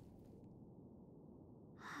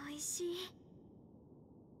おいしい。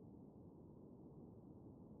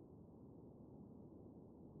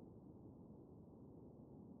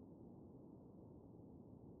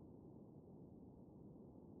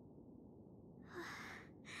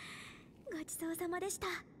ごちそうさまでした。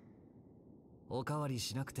おかわり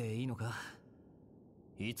しなくていいのか。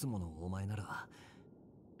いつものお前なら。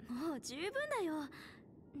もう十分だよ。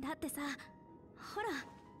だってさ、ほら。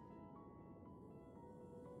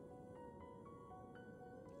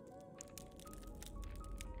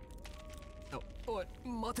おい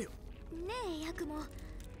待てよ。ねえヤクモ、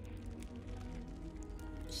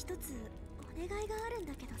一つお願いがあるん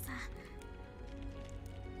だけどさ。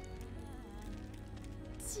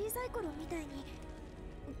小さい頃みたいに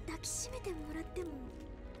抱きしめてもらっても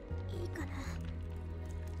いいかな。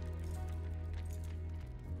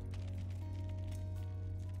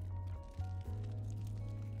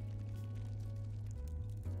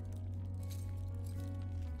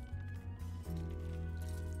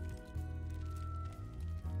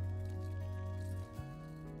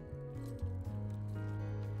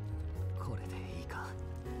これでいいか。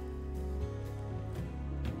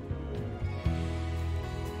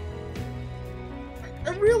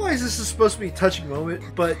I realize this is supposed to be a touching moment,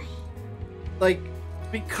 but like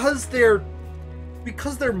because they're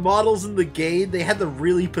models in the game, they had to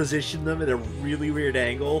really position them at a really weird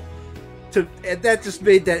angle and that just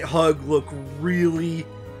made that hug look really,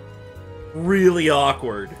 really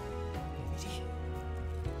awkward.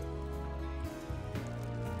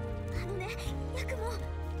 あのね、ヤクモ、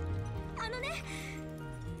あのね、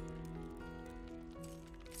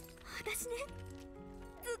私ね、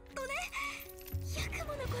ずっとね、ヤク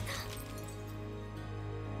モのこと。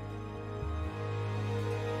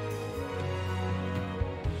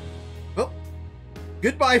Well,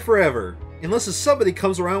 goodbye forever, unless somebody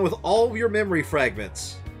comes around with all of your memory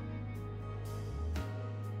fragments.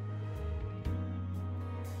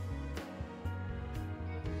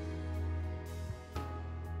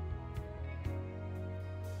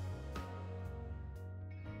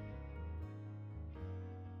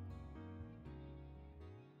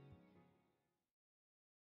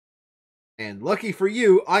 And lucky for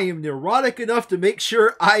you, I am neurotic enough to make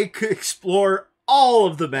sure I could explore all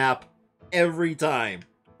of the map every time.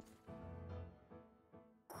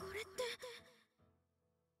 これって。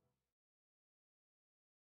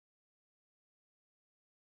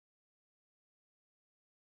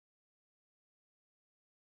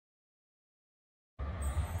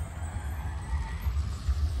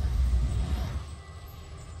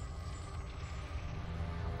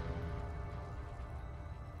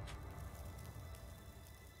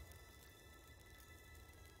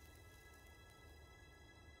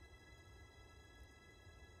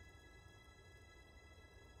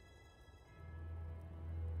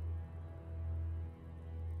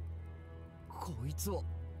こいつは。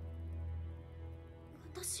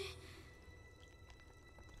私。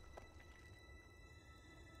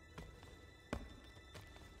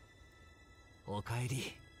おかえ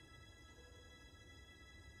り。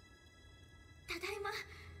ただいま。で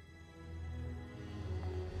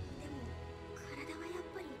も体はやっ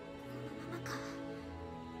ぱりこのままか。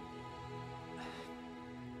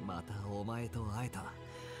またお前と会えた。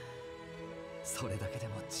それだけで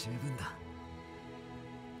も十分だ。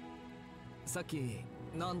さっき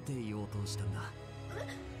なんて言おうとしたんだ。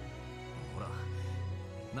ほら、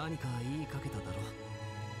何か言いかけただろ。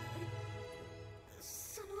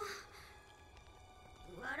その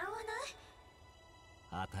笑わない？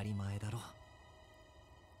当たり前だろ。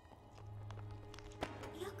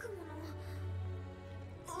ヤクモ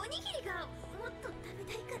のおにぎりがもっと食べ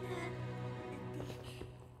たいか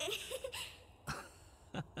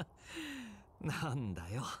な。なんだ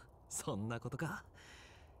よ、そんなことか。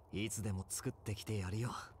いつでも作ってきてやる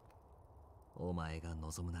よ。お前が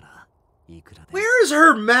望むならいくらでも。 Where's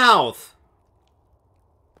her mouth?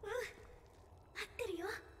 待ってるよ。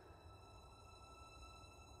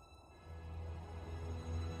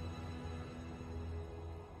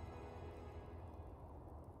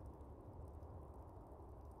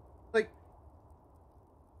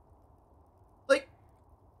Like,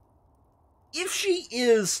 if she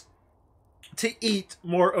is to eat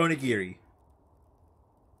more onigiri,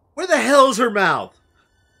 where the hell's her mouth?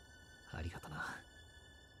 ありがとな、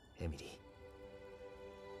エミリ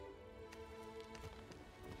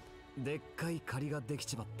ー。でっかい借りができ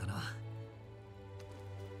ちまったな。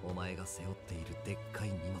お前が背負っているでっかい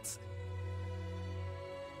荷物、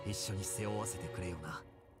一緒に背負わせてくれよな。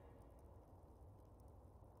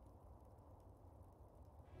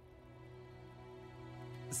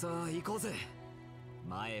さあ行こうぜ。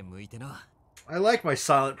前向いてな。I like my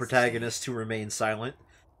silent protagonist to remain silent,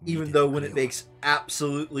 even though when it makes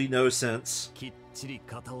absolutely no sense. きっちり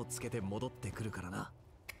型をつけて戻ってくるからな。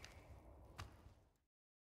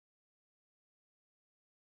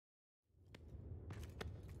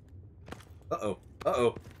Uh-oh.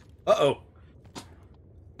 Uh-oh. Uh-oh.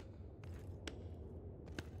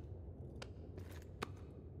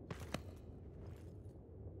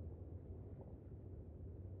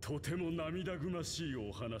 とても涙ぐましい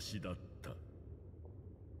お話だった。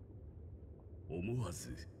思わ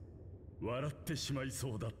ず笑ってしまい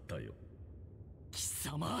そうだったよ。貴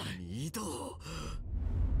様、ミド。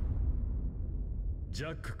ジ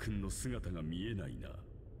ャック君の姿が見えないな。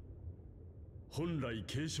本来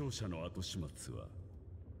継承者の後始末は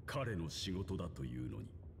彼の仕事だというのに。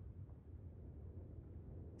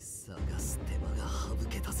探す手間が省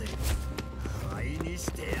けたぜ。灰に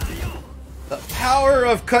してやるよ。 The power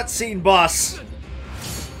of cutscene boss.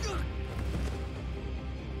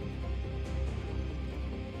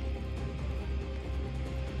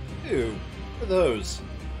 Ew, what are those?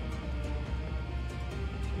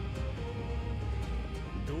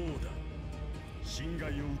 どうだ、侵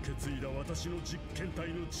害を受け継いだ私の実験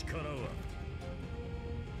体の力は。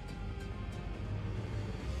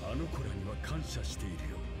あの子らには感謝している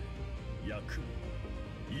よ。ヤク、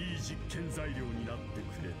いい実験材料になって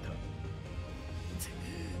くれた。て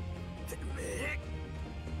めえ。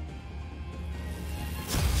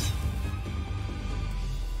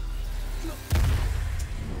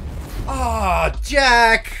Ah,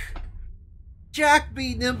 Jack! Jack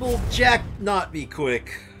be nimble, Jack not be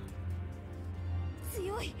quick.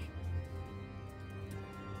 強い。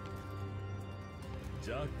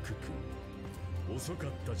ジャック君、遅か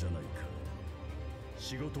ったじゃないか。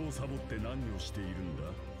仕事をサボって何をしているんだ。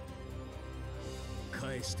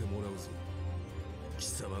返してもらうぞ。貴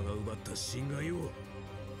様が奪った侵害を。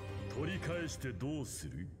取り返してどうす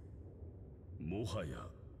る。もはや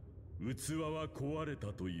器は壊れ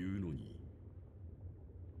たというのに。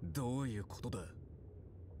どういうことだ。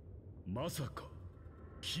まさか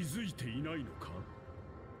気づいていないのか。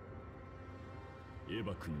エヴ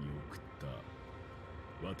ァ君に送った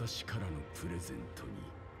私からのプレゼントに。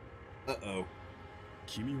Uh-oh.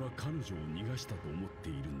 君は彼女を逃がしたと思って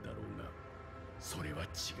いるんだろうが、それは違う。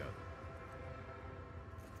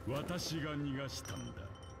私が逃がしたんだ。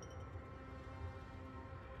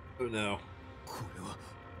Oh no. これは。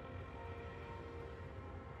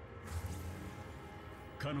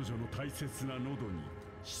彼女の大切な喉に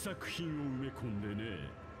試作品を埋め込んでね。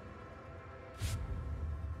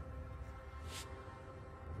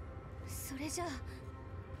それじゃ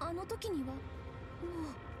あ、あの時にはもう。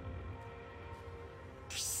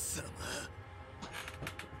貴様。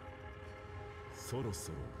そろ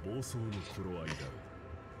そろ暴走の頃合いだ。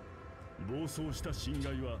暴走した侵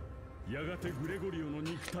害はやがてグレゴリオの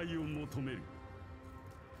肉体を求める。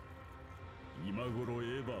今頃エ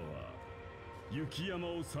ヴァは雪山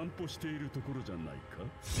を散歩しているところじゃないか。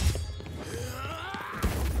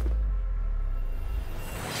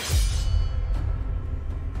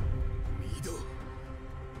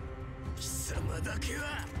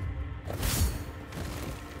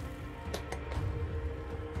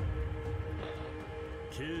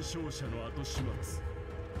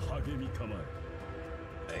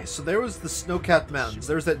Okay, so there was the snow-capped mountains.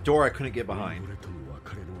 There's that door I couldn't get behind.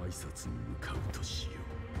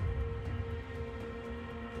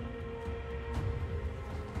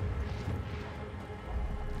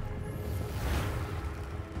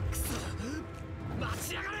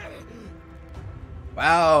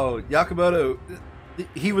 Wow, Yakamoto,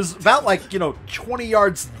 he was about, like, 20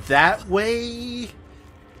 yards that way.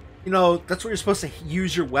 That's where you're supposed to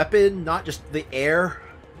use your weapon, not just the air.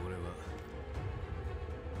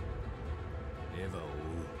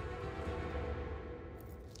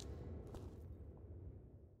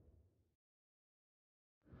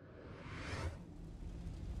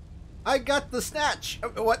 I got the snatch.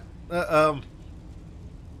 What?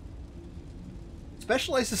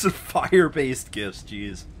 Specializes in fire-based gifts.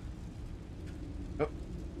 Jeez. Oh.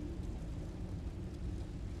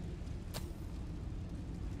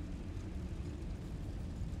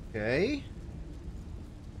 Okay.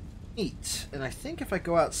 Neat. And I think if I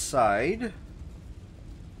go outside,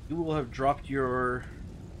 you will have dropped your...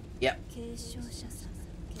 Yep.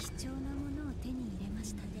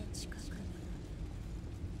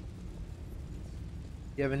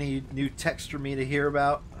 You have any new text for me to hear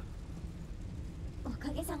about?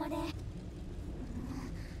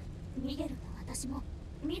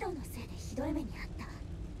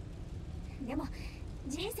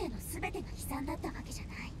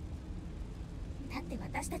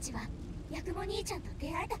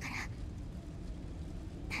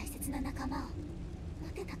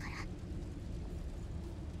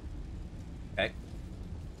 Okay.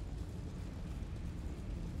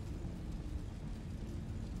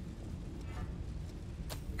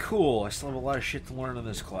 Cool. I still have a lot of shit to learn in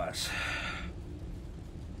this class.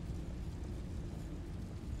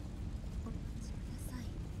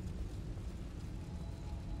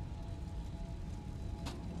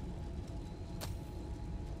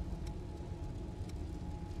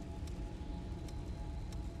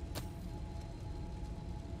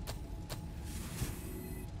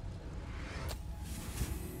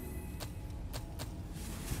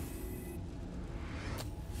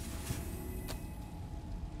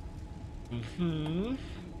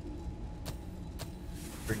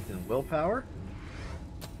 Strength and willpower.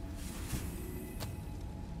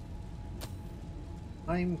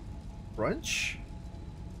 Time crunch.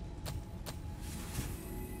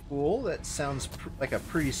 Cool. That sounds like a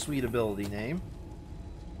pretty sweet ability name.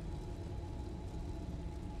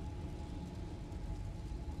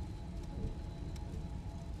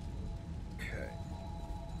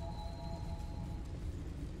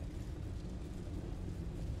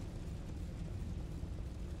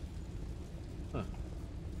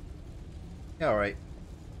 Yeah, all right.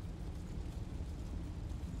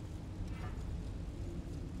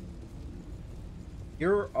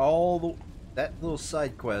 That little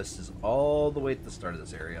side quest is all the way at the start of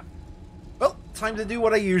this area. Well, time to do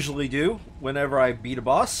what I usually do whenever I beat a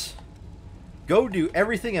boss. Go do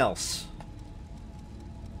everything else.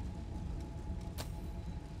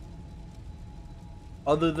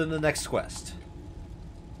 Other than the next quest.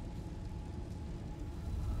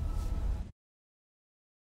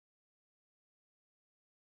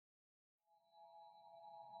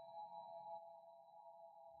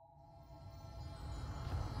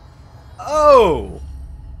 Oh!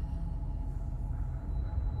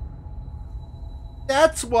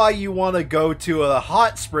 That's why you want to go to a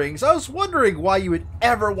hot springs. I was wondering why you would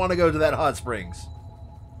ever want to go to that hot springs.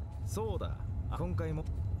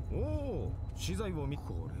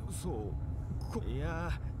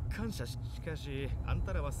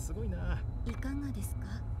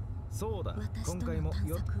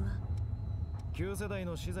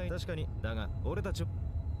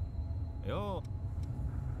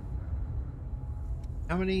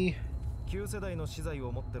 How many?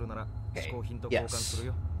 Okay. Yes.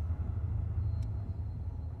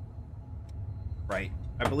 Right.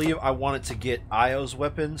 I believe I wanted to get Io's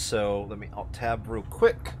weapon, so I'll tab real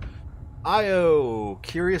quick. Io,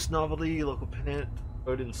 curious novelty, local pennant,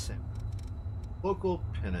 Odin Sim. Local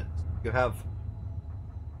pennant. You have.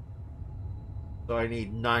 So I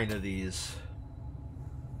need 9 of these.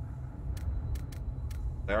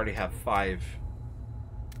 I already have 5.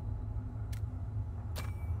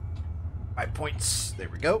 5 points. There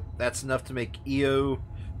we go. That's enough to make Io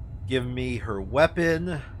give me her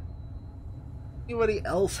weapon. Anybody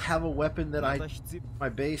else have a weapon that my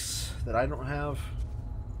base that I don't have?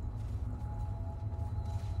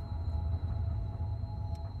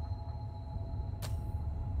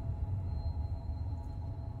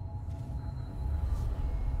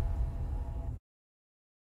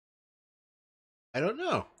 I don't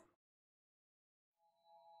know.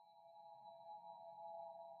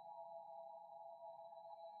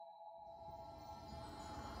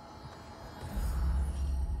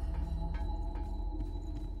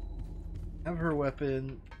 Have her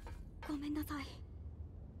weapon. ごめんなさい。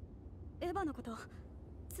エヴァのこと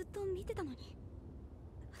ずっと見てたのに、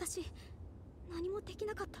私何もでき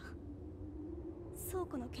なかった。倉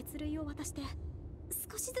庫の血類を渡して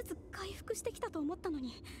少しずつ回復してきたと思ったの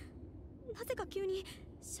に、なぜか急に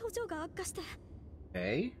症状が悪化して。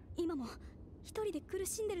今も一人で苦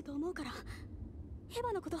しんでると思うから、エヴ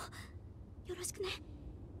ァのことよろしくね。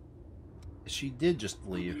She did just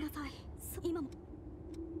leave. ごめんなさい。今も。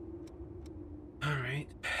All right.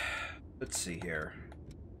 Let's see here.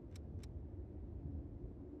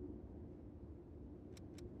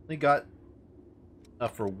 We got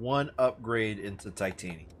enough for one upgrade into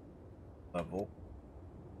titanium level.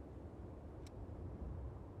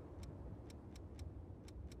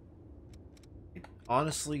 I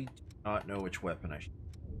honestly do not know which weapon I should.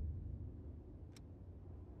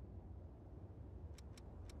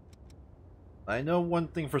 I know one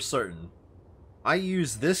thing for certain. I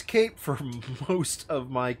use this cape for most of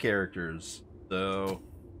my characters, so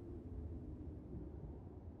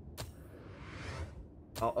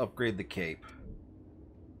I'll upgrade the cape.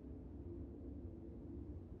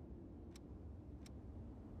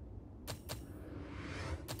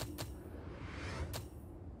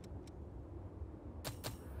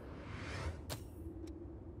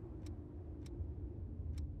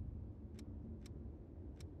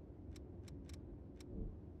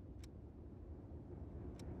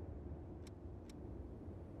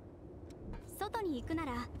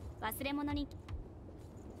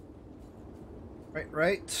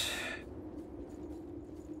 Right.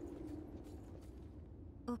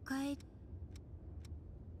 Okay.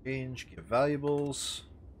 Change, get valuables.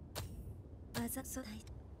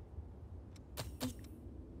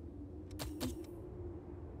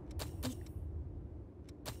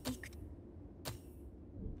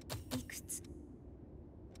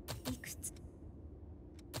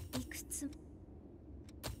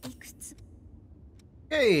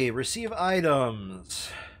 Okay, receive items.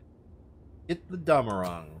 Get the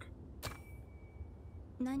Damarang.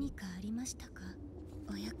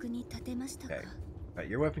 Okay. Got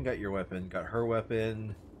your weapon, got your weapon, got her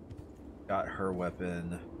weapon, got her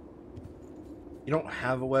weapon. You don't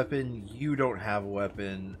have a weapon, you don't have a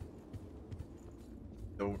weapon.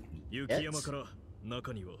 Don't yet.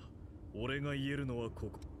 中には俺が言えるのはこ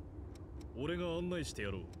こ。俺が案内して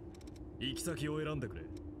やろう。行き先を選んでくれ。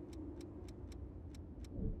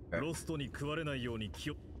ロストに食われないように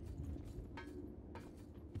気を。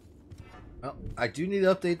Well, I do need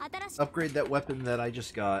to upgrade that weapon that I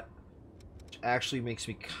just got, which actually makes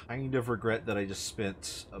me kind of regret that I just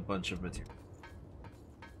spent a bunch of material.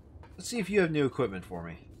 Let's see if you have new equipment for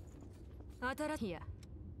me.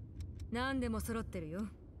 何でも揃ってるよ。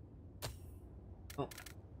Oh.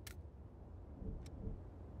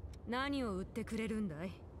 何を売ってくれるんだ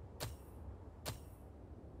い?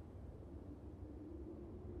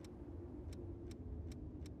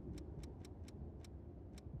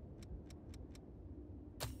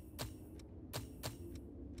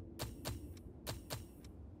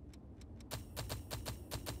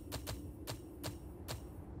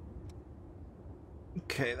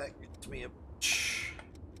 Okay, that gets me a...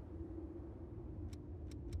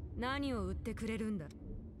 何を売ってくれるんだ?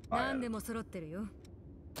 何でも揃ってるよ。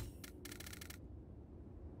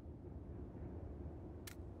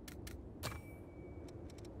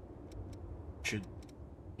Should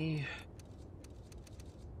be...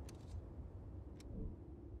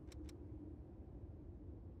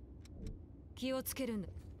 気をつけるんだ。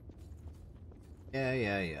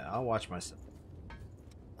Yeah, I'll watch myself.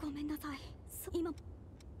 ごめんなさい。今。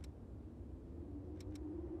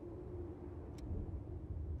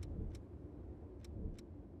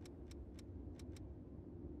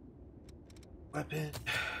Weapon.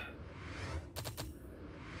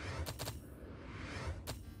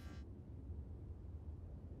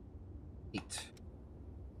 Eat.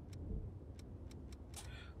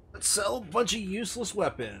 Let's sell a bunch of useless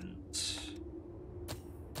weapons.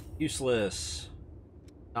 Useless.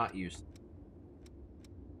 Not useless.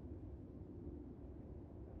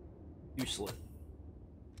 Useless.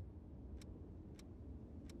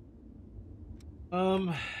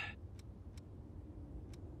 I'm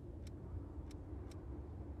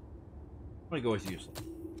gonna go with useless.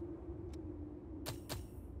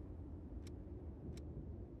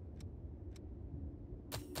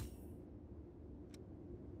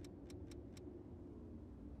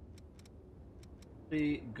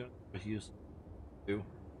 Go with useless. Two.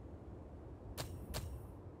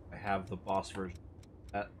 have the boss version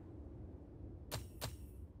of that.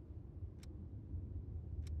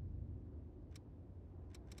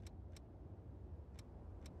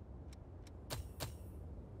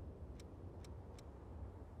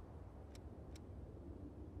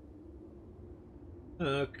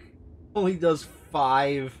 Only does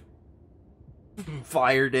 5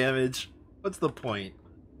 fire damage. What's the point?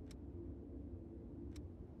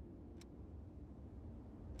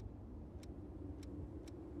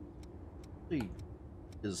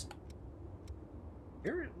 Is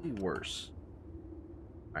apparently worse.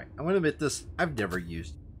 Alright, I'm gonna admit this. I've never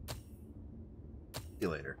used it. See you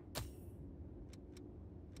later.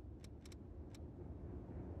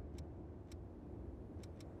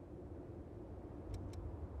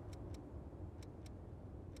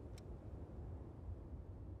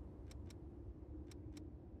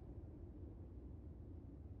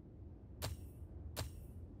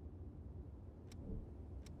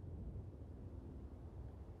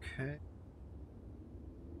 Okay.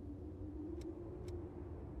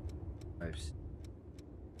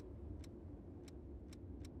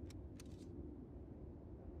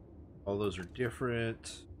 All those are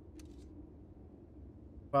different.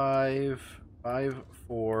 5, 5,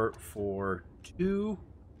 4, 4, 2.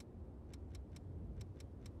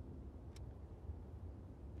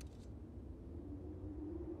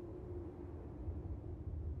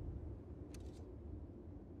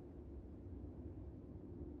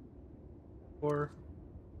 Four.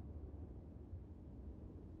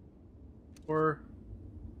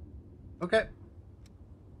 Okay. I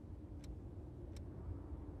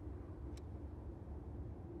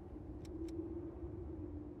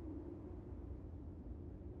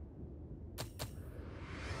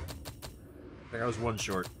think I was one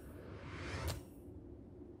short.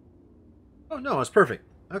 Oh no, it's perfect.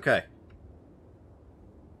 Okay.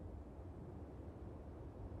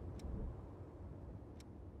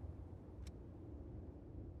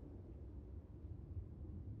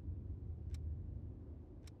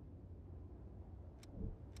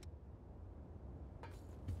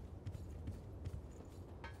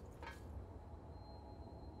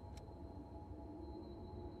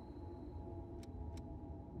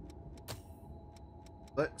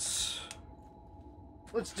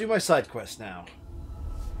 Let's do my side quest now.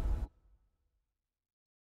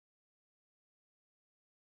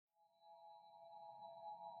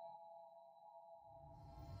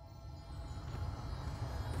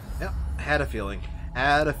 Yep, had a feeling.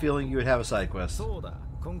 Had a feeling you would have a side quest. そうだ、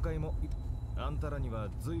今回もあんたらには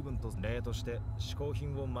随分と例として嗜好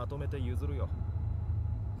品をまとめて譲るよ。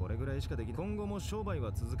これぐらいしかできない。今後も商売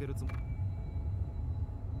は続けるつもり。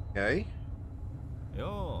Okay.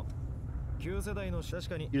 よう。旧世代の確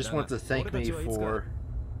かに。You just want to thank me for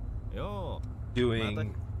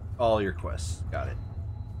doing all your quests. Got it.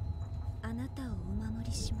 あなたをお守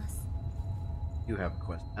りします。You have a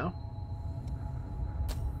quest now.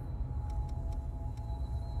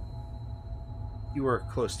 You are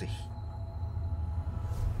close to.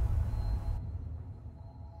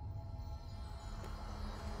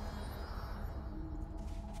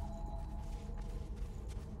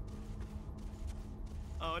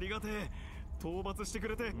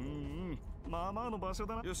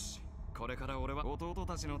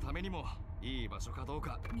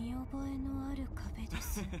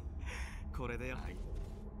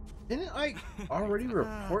 Didn't I already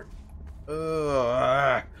report?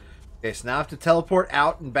 Okay, so now I have to teleport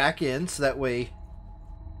out and back in, so that way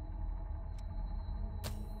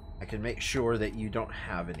I can make sure that you don't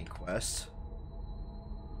have any quests.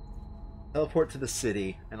 Teleport to the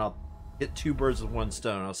city, and I'll get 2 birds with 1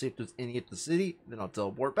 stone. I'll see if there's any at the city, then I'll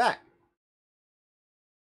teleport back.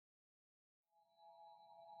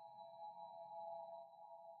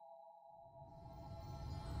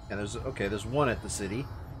 And there's 1 at the city.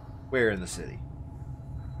 Where in the city?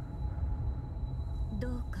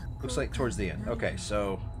 Looks like towards the end. Okay,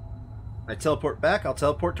 so I teleport back, I'll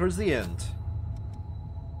teleport towards the end.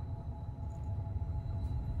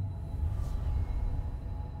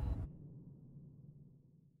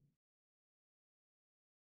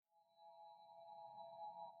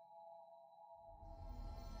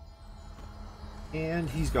 And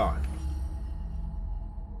he's gone.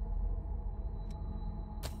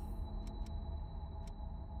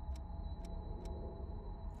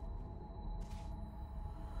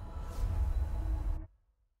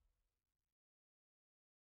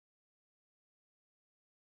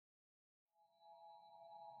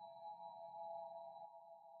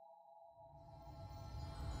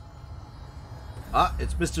 Ah,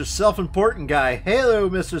 it's Mr. Self-Important Guy. Hello,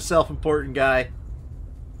 Mr. Self-Important Guy.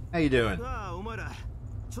 How you doing?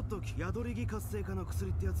 ちょっと宿り木活性化の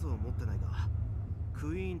薬ってやつを持ってないか。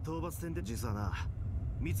クイーン討伐戦で実はな、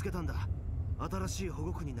見つけたんだ。新しい保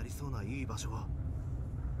護区になりそうないい場所を。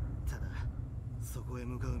ただそこへ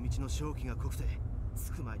向かう道の正気が濃くて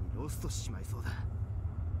着く前にロストしちまいそうだ。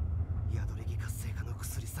宿り木活性化の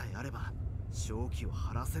薬さえあれば正気を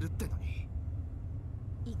晴らせるってのに。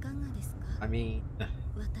いかがですか？ I mean,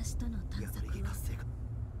 私との探索は。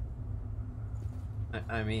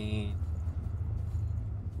 I mean,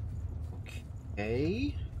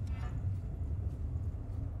 okay.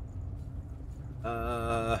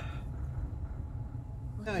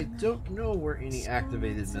 I don't know where any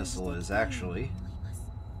activated missile is actually.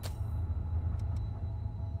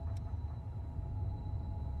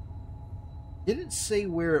 Didn't say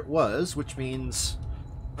where it was, which means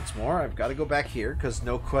once more I've got to go back here because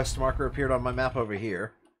no quest marker appeared on my map over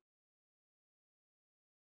here.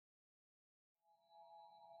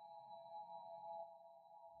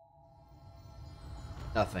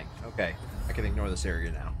 Nothing. Okay, I can ignore this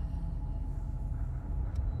area now.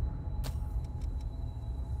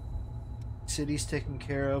 City's taken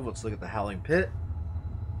care of. Let's look at the Howling Pit.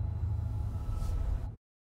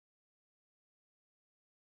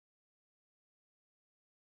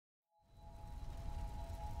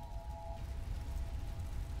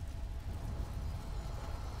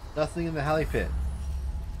 Nothing in the Howling Pit.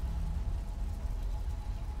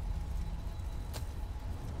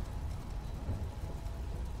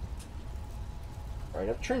 Right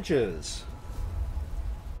up trenches.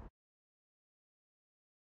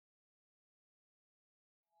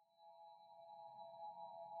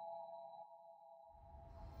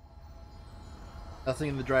 Nothing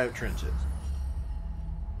in the dried up trenches.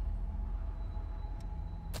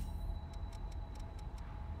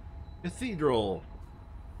 Cathedral.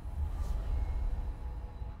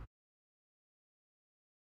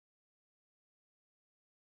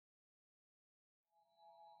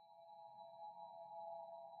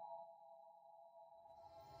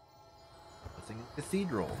 Nothing in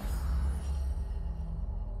Cathedral.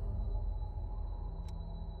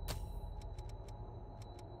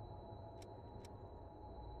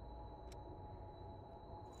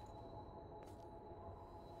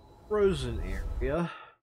 Frozen area.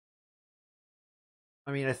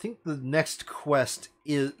 I mean, I think the next quest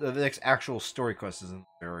is the next actual story quest is in this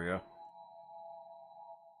area.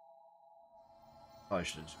 Probably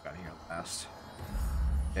should have just got here last.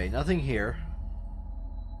 Okay, nothing here.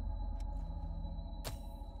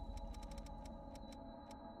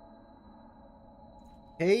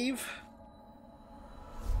 Cave.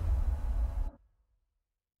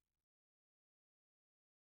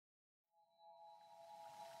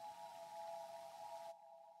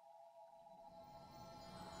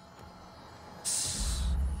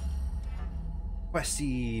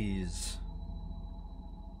 Questies.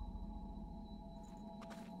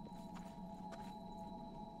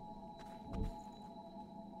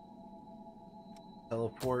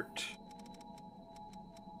 Teleport.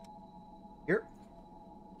 Here.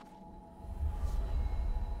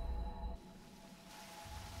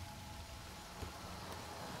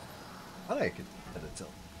 I thought I could set it till.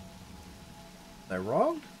 Was I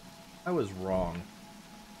wrong? I was wrong.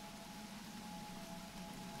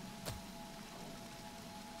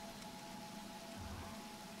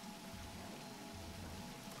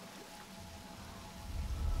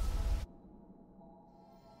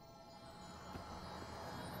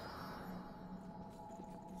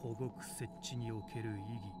保護区設置における意義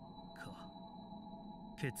か。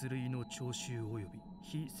血類の徴収及び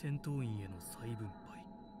非戦闘員への再分配、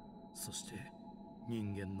そして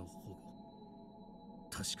人間の保護。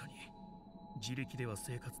確かに自力では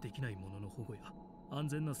生活できない者の保護や安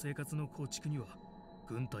全な生活の構築には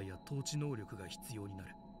軍隊や統治能力が必要になる。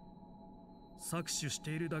搾取し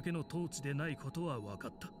ているだけの統治でないことは分か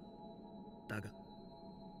った。だが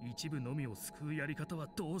一部のみを救うやり方は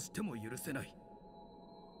どうしても許せない。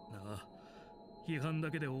なあ、批判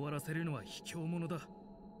だけで終わらせるのは卑怯者だ。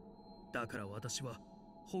だから私は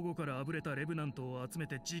保護からあぶれたレブナントを集め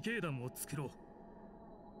て自警団を作ろう。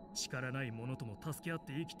力ない者とも助け合っ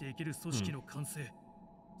て生きていける組織の完成。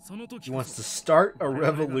その時 He wants to start a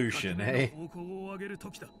revolution, eh? 方向を上げる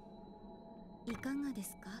時だ。いかがで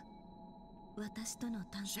すか？私との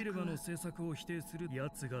探索は。シルバの政策を否定する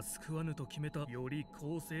奴が救わぬと決めたより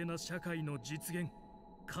公正な社会の実現。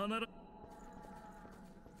必ず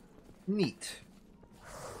Neat.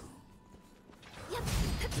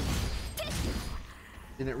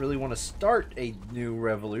 Didn't really want to start a new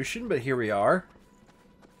revolution, but here we are.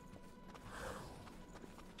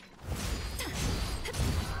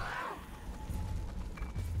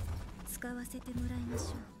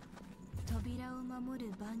 扉を守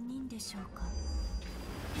る番人でしょうか。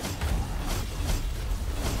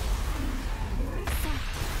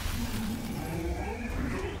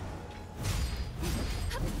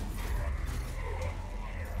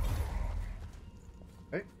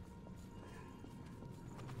Okay.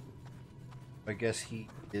 I guess he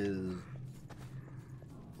is...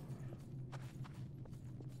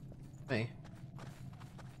 Hey.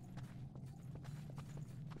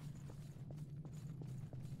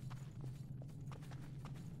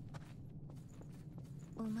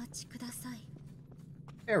 お待ちください。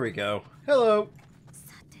 There we go. Hello.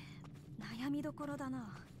 さて、悩みどころだな。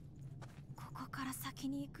ここから先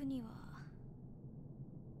に行くには。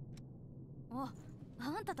お、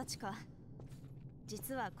あんたたちか。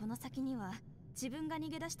実はこの先には自分が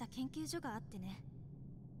逃げ出した研究所があってね。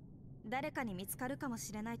誰かに見つかるかも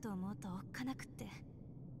しれないと思うとおっかなくって、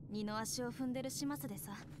二の足を踏んでる始末で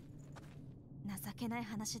さ。情けない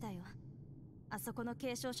話だよ。あそこの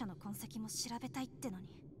継承者の痕跡も調べたいってのに。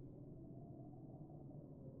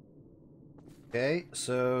 Okay,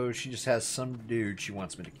 so she just has some dude she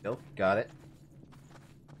wants me to kill. Got it.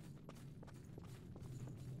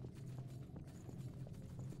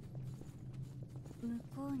 向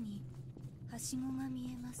こうにはしごが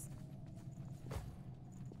見えます。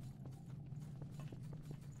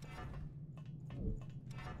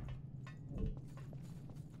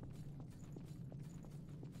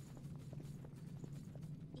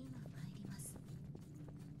今参ります。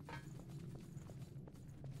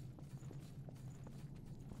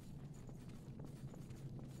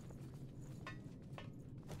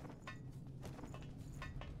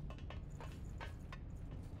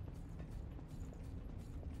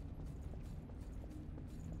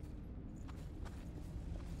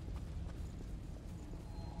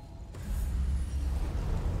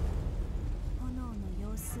炎の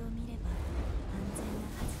様子を見れば安全な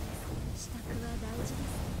はずです。支度は大事で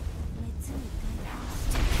す。熱に対抗し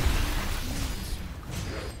ていいでしょう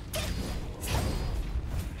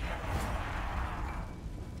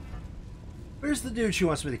か。 Where's the dude she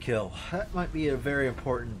wants me to kill? That might be a very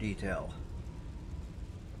important detail.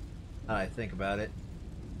 Now I think about it.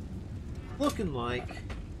 Looking like...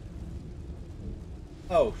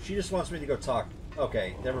 Oh, she just wants me to go talk.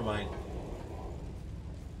 Okay, never mind.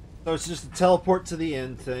 So it's just a teleport to the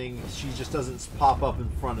end thing. She just doesn't pop up in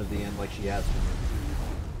front of the end like she has been.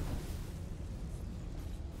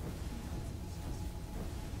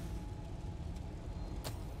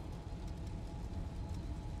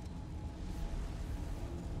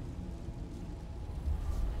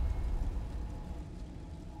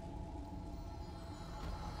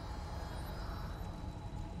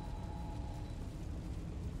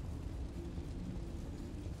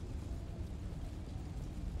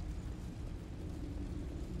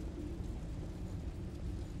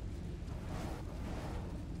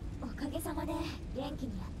おかげさまで元気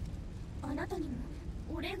に。あなたにも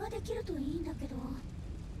お礼ができるといいんだけど。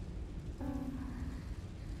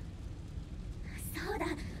そうだ、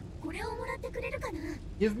これをもらってくれるかな。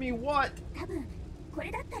 Give me what? 多分こ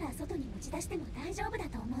れだったら外に持ち出しても大丈夫だ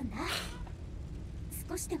と思うんだ。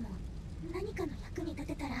少しでも何かの役に立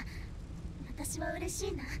てたら私は嬉し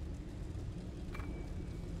いな。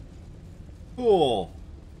 Cool.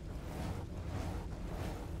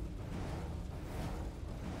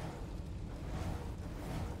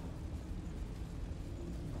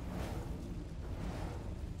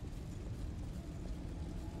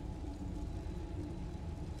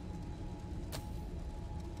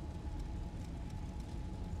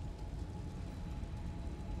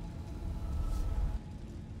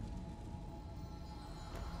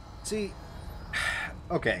 See,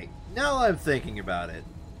 okay, now I'm thinking about it.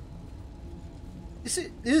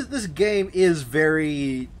 This game is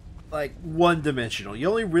very, like, one-dimensional. You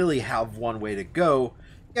only really have one way to go.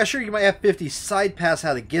 Yeah, sure, you might have 50 side paths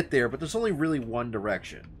how to get there, but there's only really one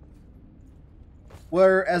direction.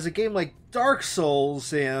 Whereas a game like Dark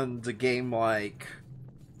Souls and a game like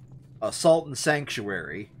Assault and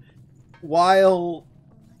Sanctuary, while,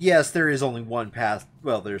 yes, there is only one path,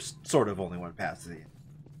 well, there's sort of only one path to the end.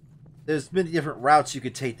 There's many different routes you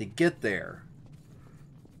could take to get there.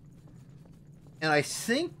 And I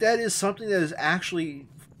think that is something that is actually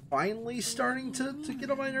finally starting to get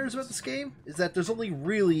on my nerves about this game. Is that there's only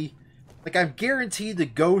really... Like, I'm guaranteed to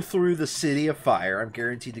go through the City of Fire. I'm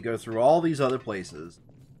guaranteed to go through all these other places.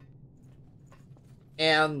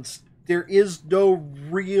 And there is no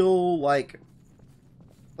real, like,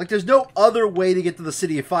 there's no other way to get to the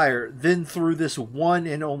City of Fire than through this one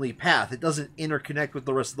and only path. It doesn't interconnect with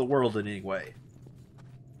the rest of the world in any way.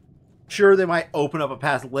 Sure, they might open up a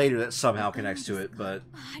path later that somehow connects to it, but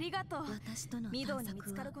ありがとう。ミドウに見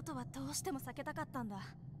つかることはどうしても避けたかったんだ。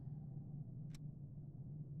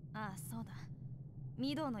ああ、そうだ。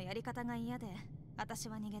ミドウのやり方が嫌で、私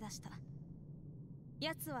は逃げ出した。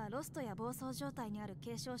奴はロストや暴走状態にある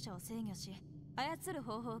継承者を制御し、操る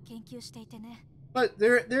方法を研究していてね。But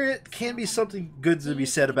there can be something good to be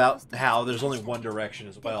said about how there's only one direction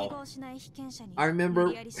as well. I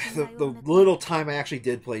remember the little time I actually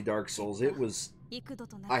did play Dark Souls, I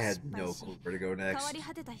had no clue where to go next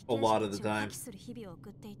a lot of the time.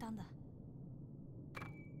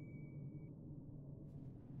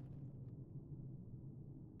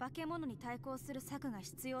 化け物に対抗する策が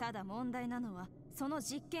必要。ただ問題なのはその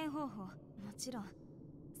実験方法。もちろん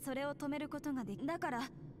それを止めることができ。だから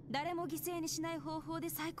誰も犠牲にしない方法で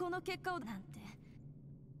最高の結果をなんて。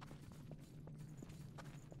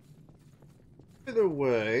Either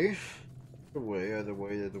way, either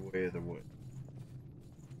way.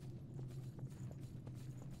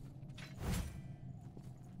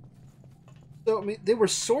 So, I mean, they were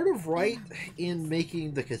sort of right in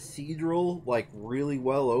making the cathedral, like, really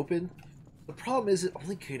well open. The problem is it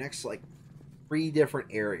only connects, like, 3 different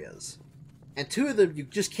areas. And 2 of them you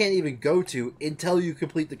just can't even go to until you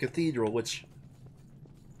complete the cathedral, which...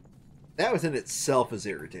 that within itself is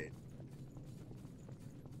irritating.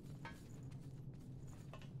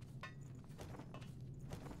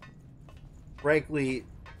 Frankly,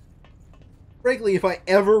 if I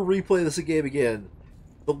ever replay this game again,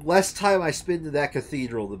 the less time I spend in that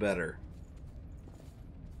cathedral, the better.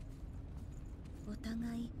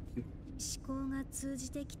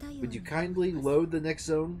 Would you kindly load the next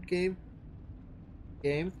zone, game?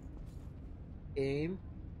 Game?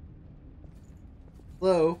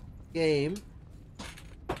 Hello? Game?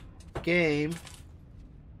 Game?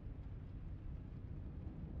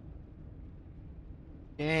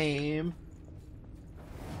 Hey,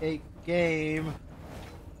 game.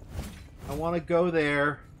 I want to go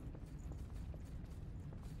there.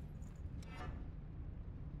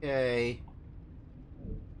 Okay.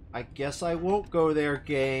 I guess I won't go there,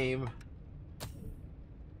 game.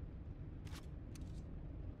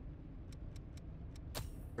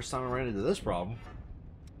 First time I ran into this problem.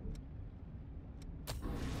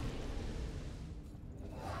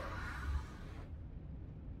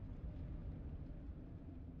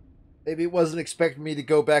 Maybe it wasn't expecting me to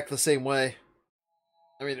go back the same way.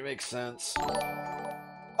 I mean, it makes sense.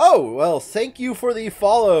 Oh, well, thank you for the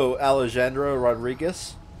follow, Alejandro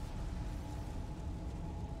Rodriguez.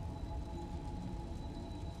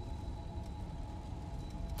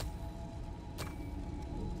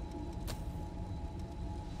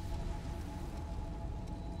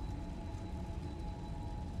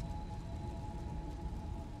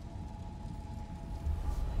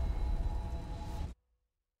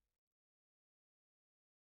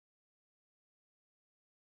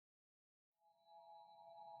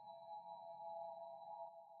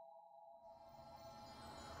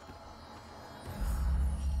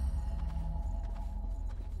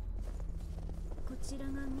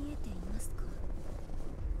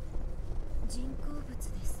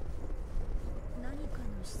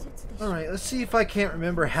 Alright, let's see if I can't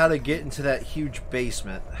remember how to get into that huge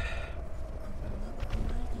basement.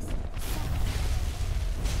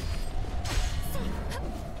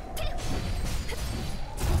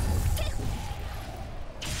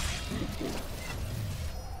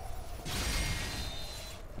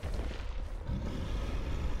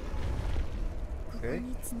 Okay.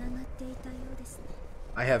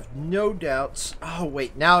 I have no doubts. Oh,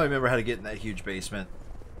 wait, now I remember how to get in that huge basement.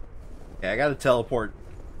 Okay, I gotta teleport.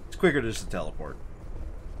 It's quicker just to teleport.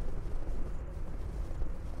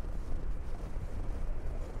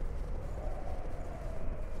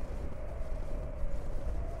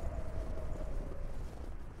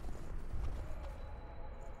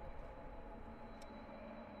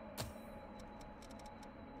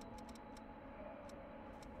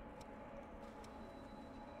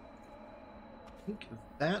 I think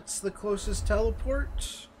that's the closest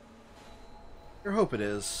teleport. I hope it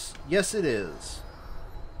is. Yes, it is.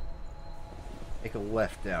 Make a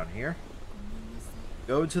left down here.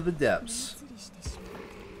 Go to the depths.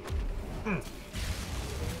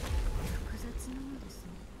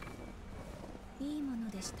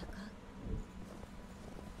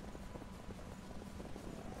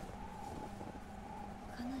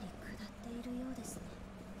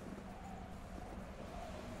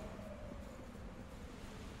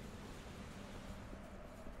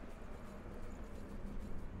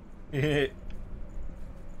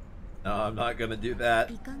 No, I'm not gonna do that.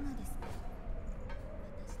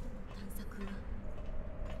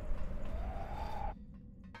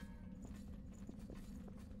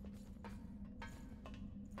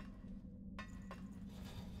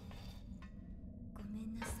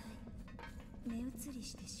 目移り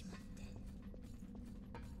してしまって。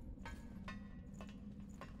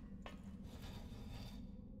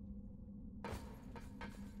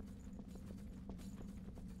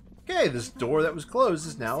 Okay, this door that was closed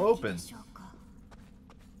is now open.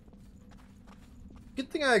 Good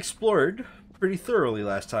thing I explored pretty thoroughly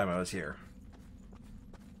last time I was here.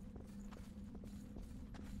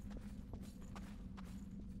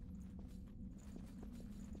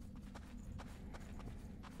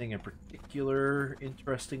 Nothing in particular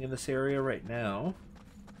interesting in this area right now.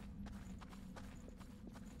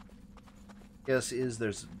 Guess is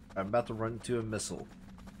I'm about to run into a missile.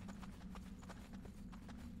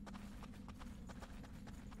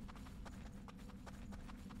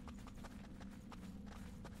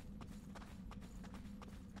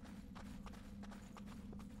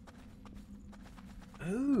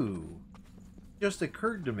 Ooh, just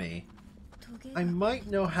occurred to me. I might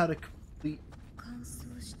know how to complete.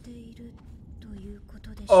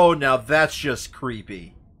 Oh, now that's just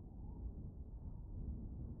creepy.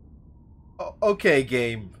 Okay,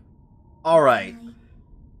 game. Alright.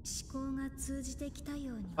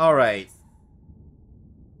 Alright.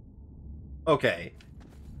 Okay.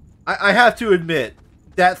 I have to admit,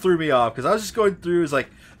 that threw me off, because I was just going through, it's like,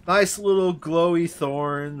 nice little glowy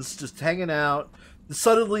thorns, just hanging out. And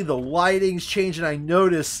suddenly the lighting's changed, and I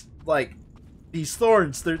notice, like, these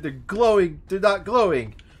thorns, they're glowing, they're not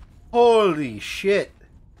glowing. Holy shit.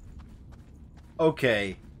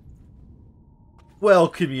 Okay. Well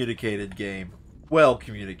communicated, game. Well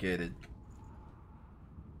communicated.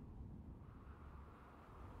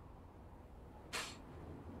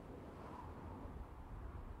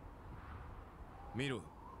 Miro.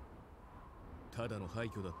 ただの廃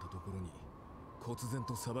墟だったところに忽然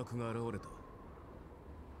と砂漠が現れた。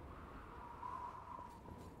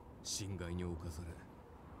深海に侵され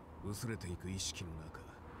薄れていく意識の中、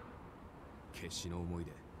決死の思い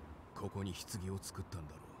でここに棺を作ったん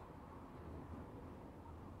だろう。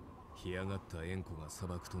干上がった塩湖が砂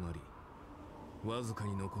漠となり、わずか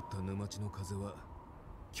に残った沼地の風は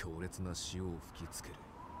強烈な潮を吹きつける。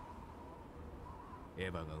エ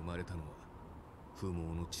ヴァが生まれたのは不毛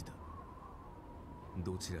の地だ。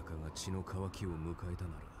どちらかが血の渇きを迎えた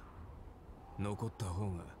なら、残った方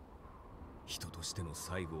が人としての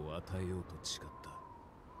最後を与えようと誓った。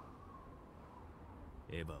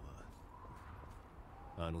エヴァは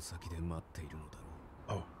あの先で待っているのだ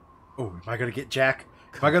ろう。Oh, am I gonna get Jack?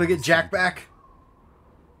 Am I gonna get Jack back?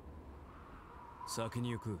 先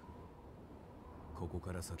に行く。ここ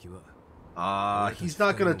から先は。He's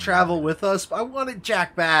not gonna travel with us. I wanted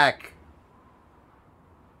Jack back.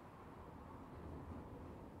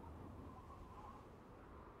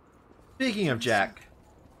 Speaking of Jack,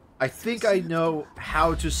 I think I know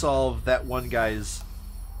how to solve that one guy's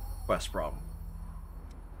quest problem.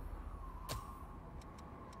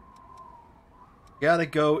 Gotta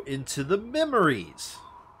go into the memories.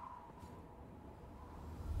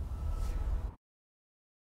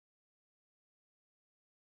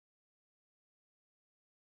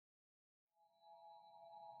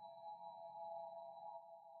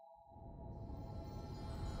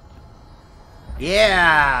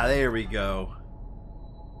 Yeah, there we go.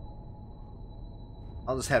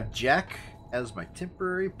 I'll just have Jack as my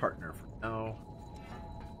temporary partner for now.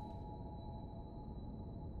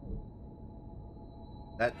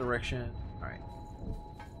 That direction. All right.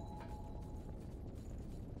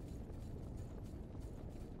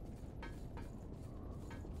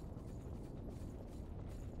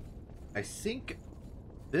 I think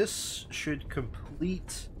this should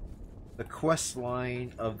complete the quest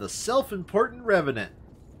line of the self-important revenant.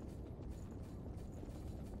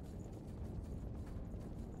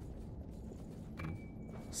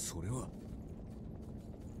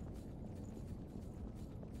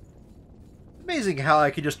 Amazing how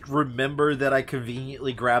I could just remember that I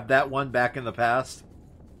conveniently grabbed that one back in the past.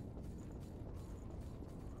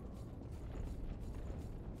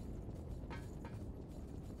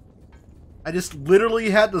 I just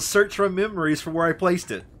literally had to search from memories for where I placed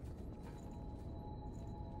it.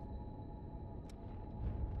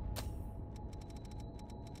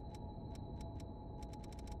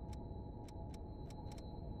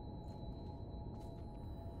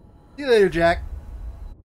 See you later, Jack.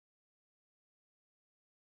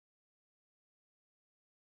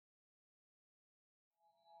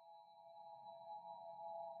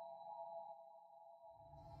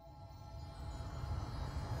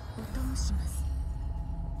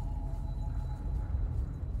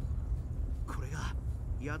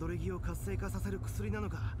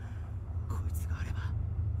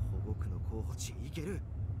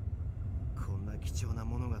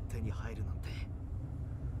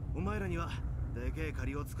 でけえ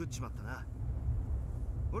借りを作っちまったな。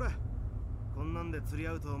ほら、こんなんで釣り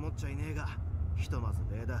合うと思っちゃいねえが、ひとまず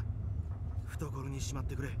礼だ。懐にしまっ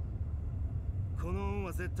てくれ。この恩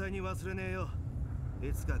は絶対に忘れねえよ。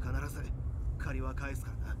いつか必ず借りは返す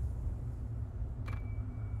からな。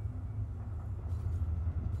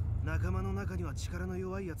仲間の中には力の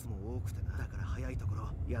弱いやつも多くてな。だから早いところ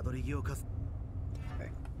宿り木を貸す。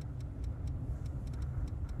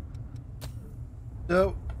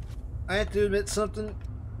So, I have to admit something.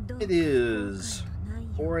 It is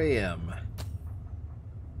 4 a.m.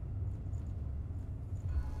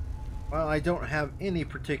 Well, I don't have any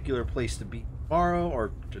particular place to be tomorrow,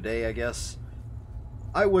 or today, I guess.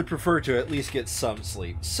 I would prefer to at least get some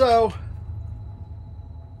sleep. So,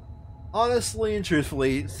 honestly and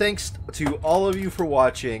truthfully, thanks to all of you for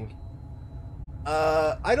watching.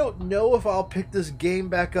 I don't know if I'll pick this game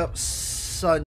back up Sunday.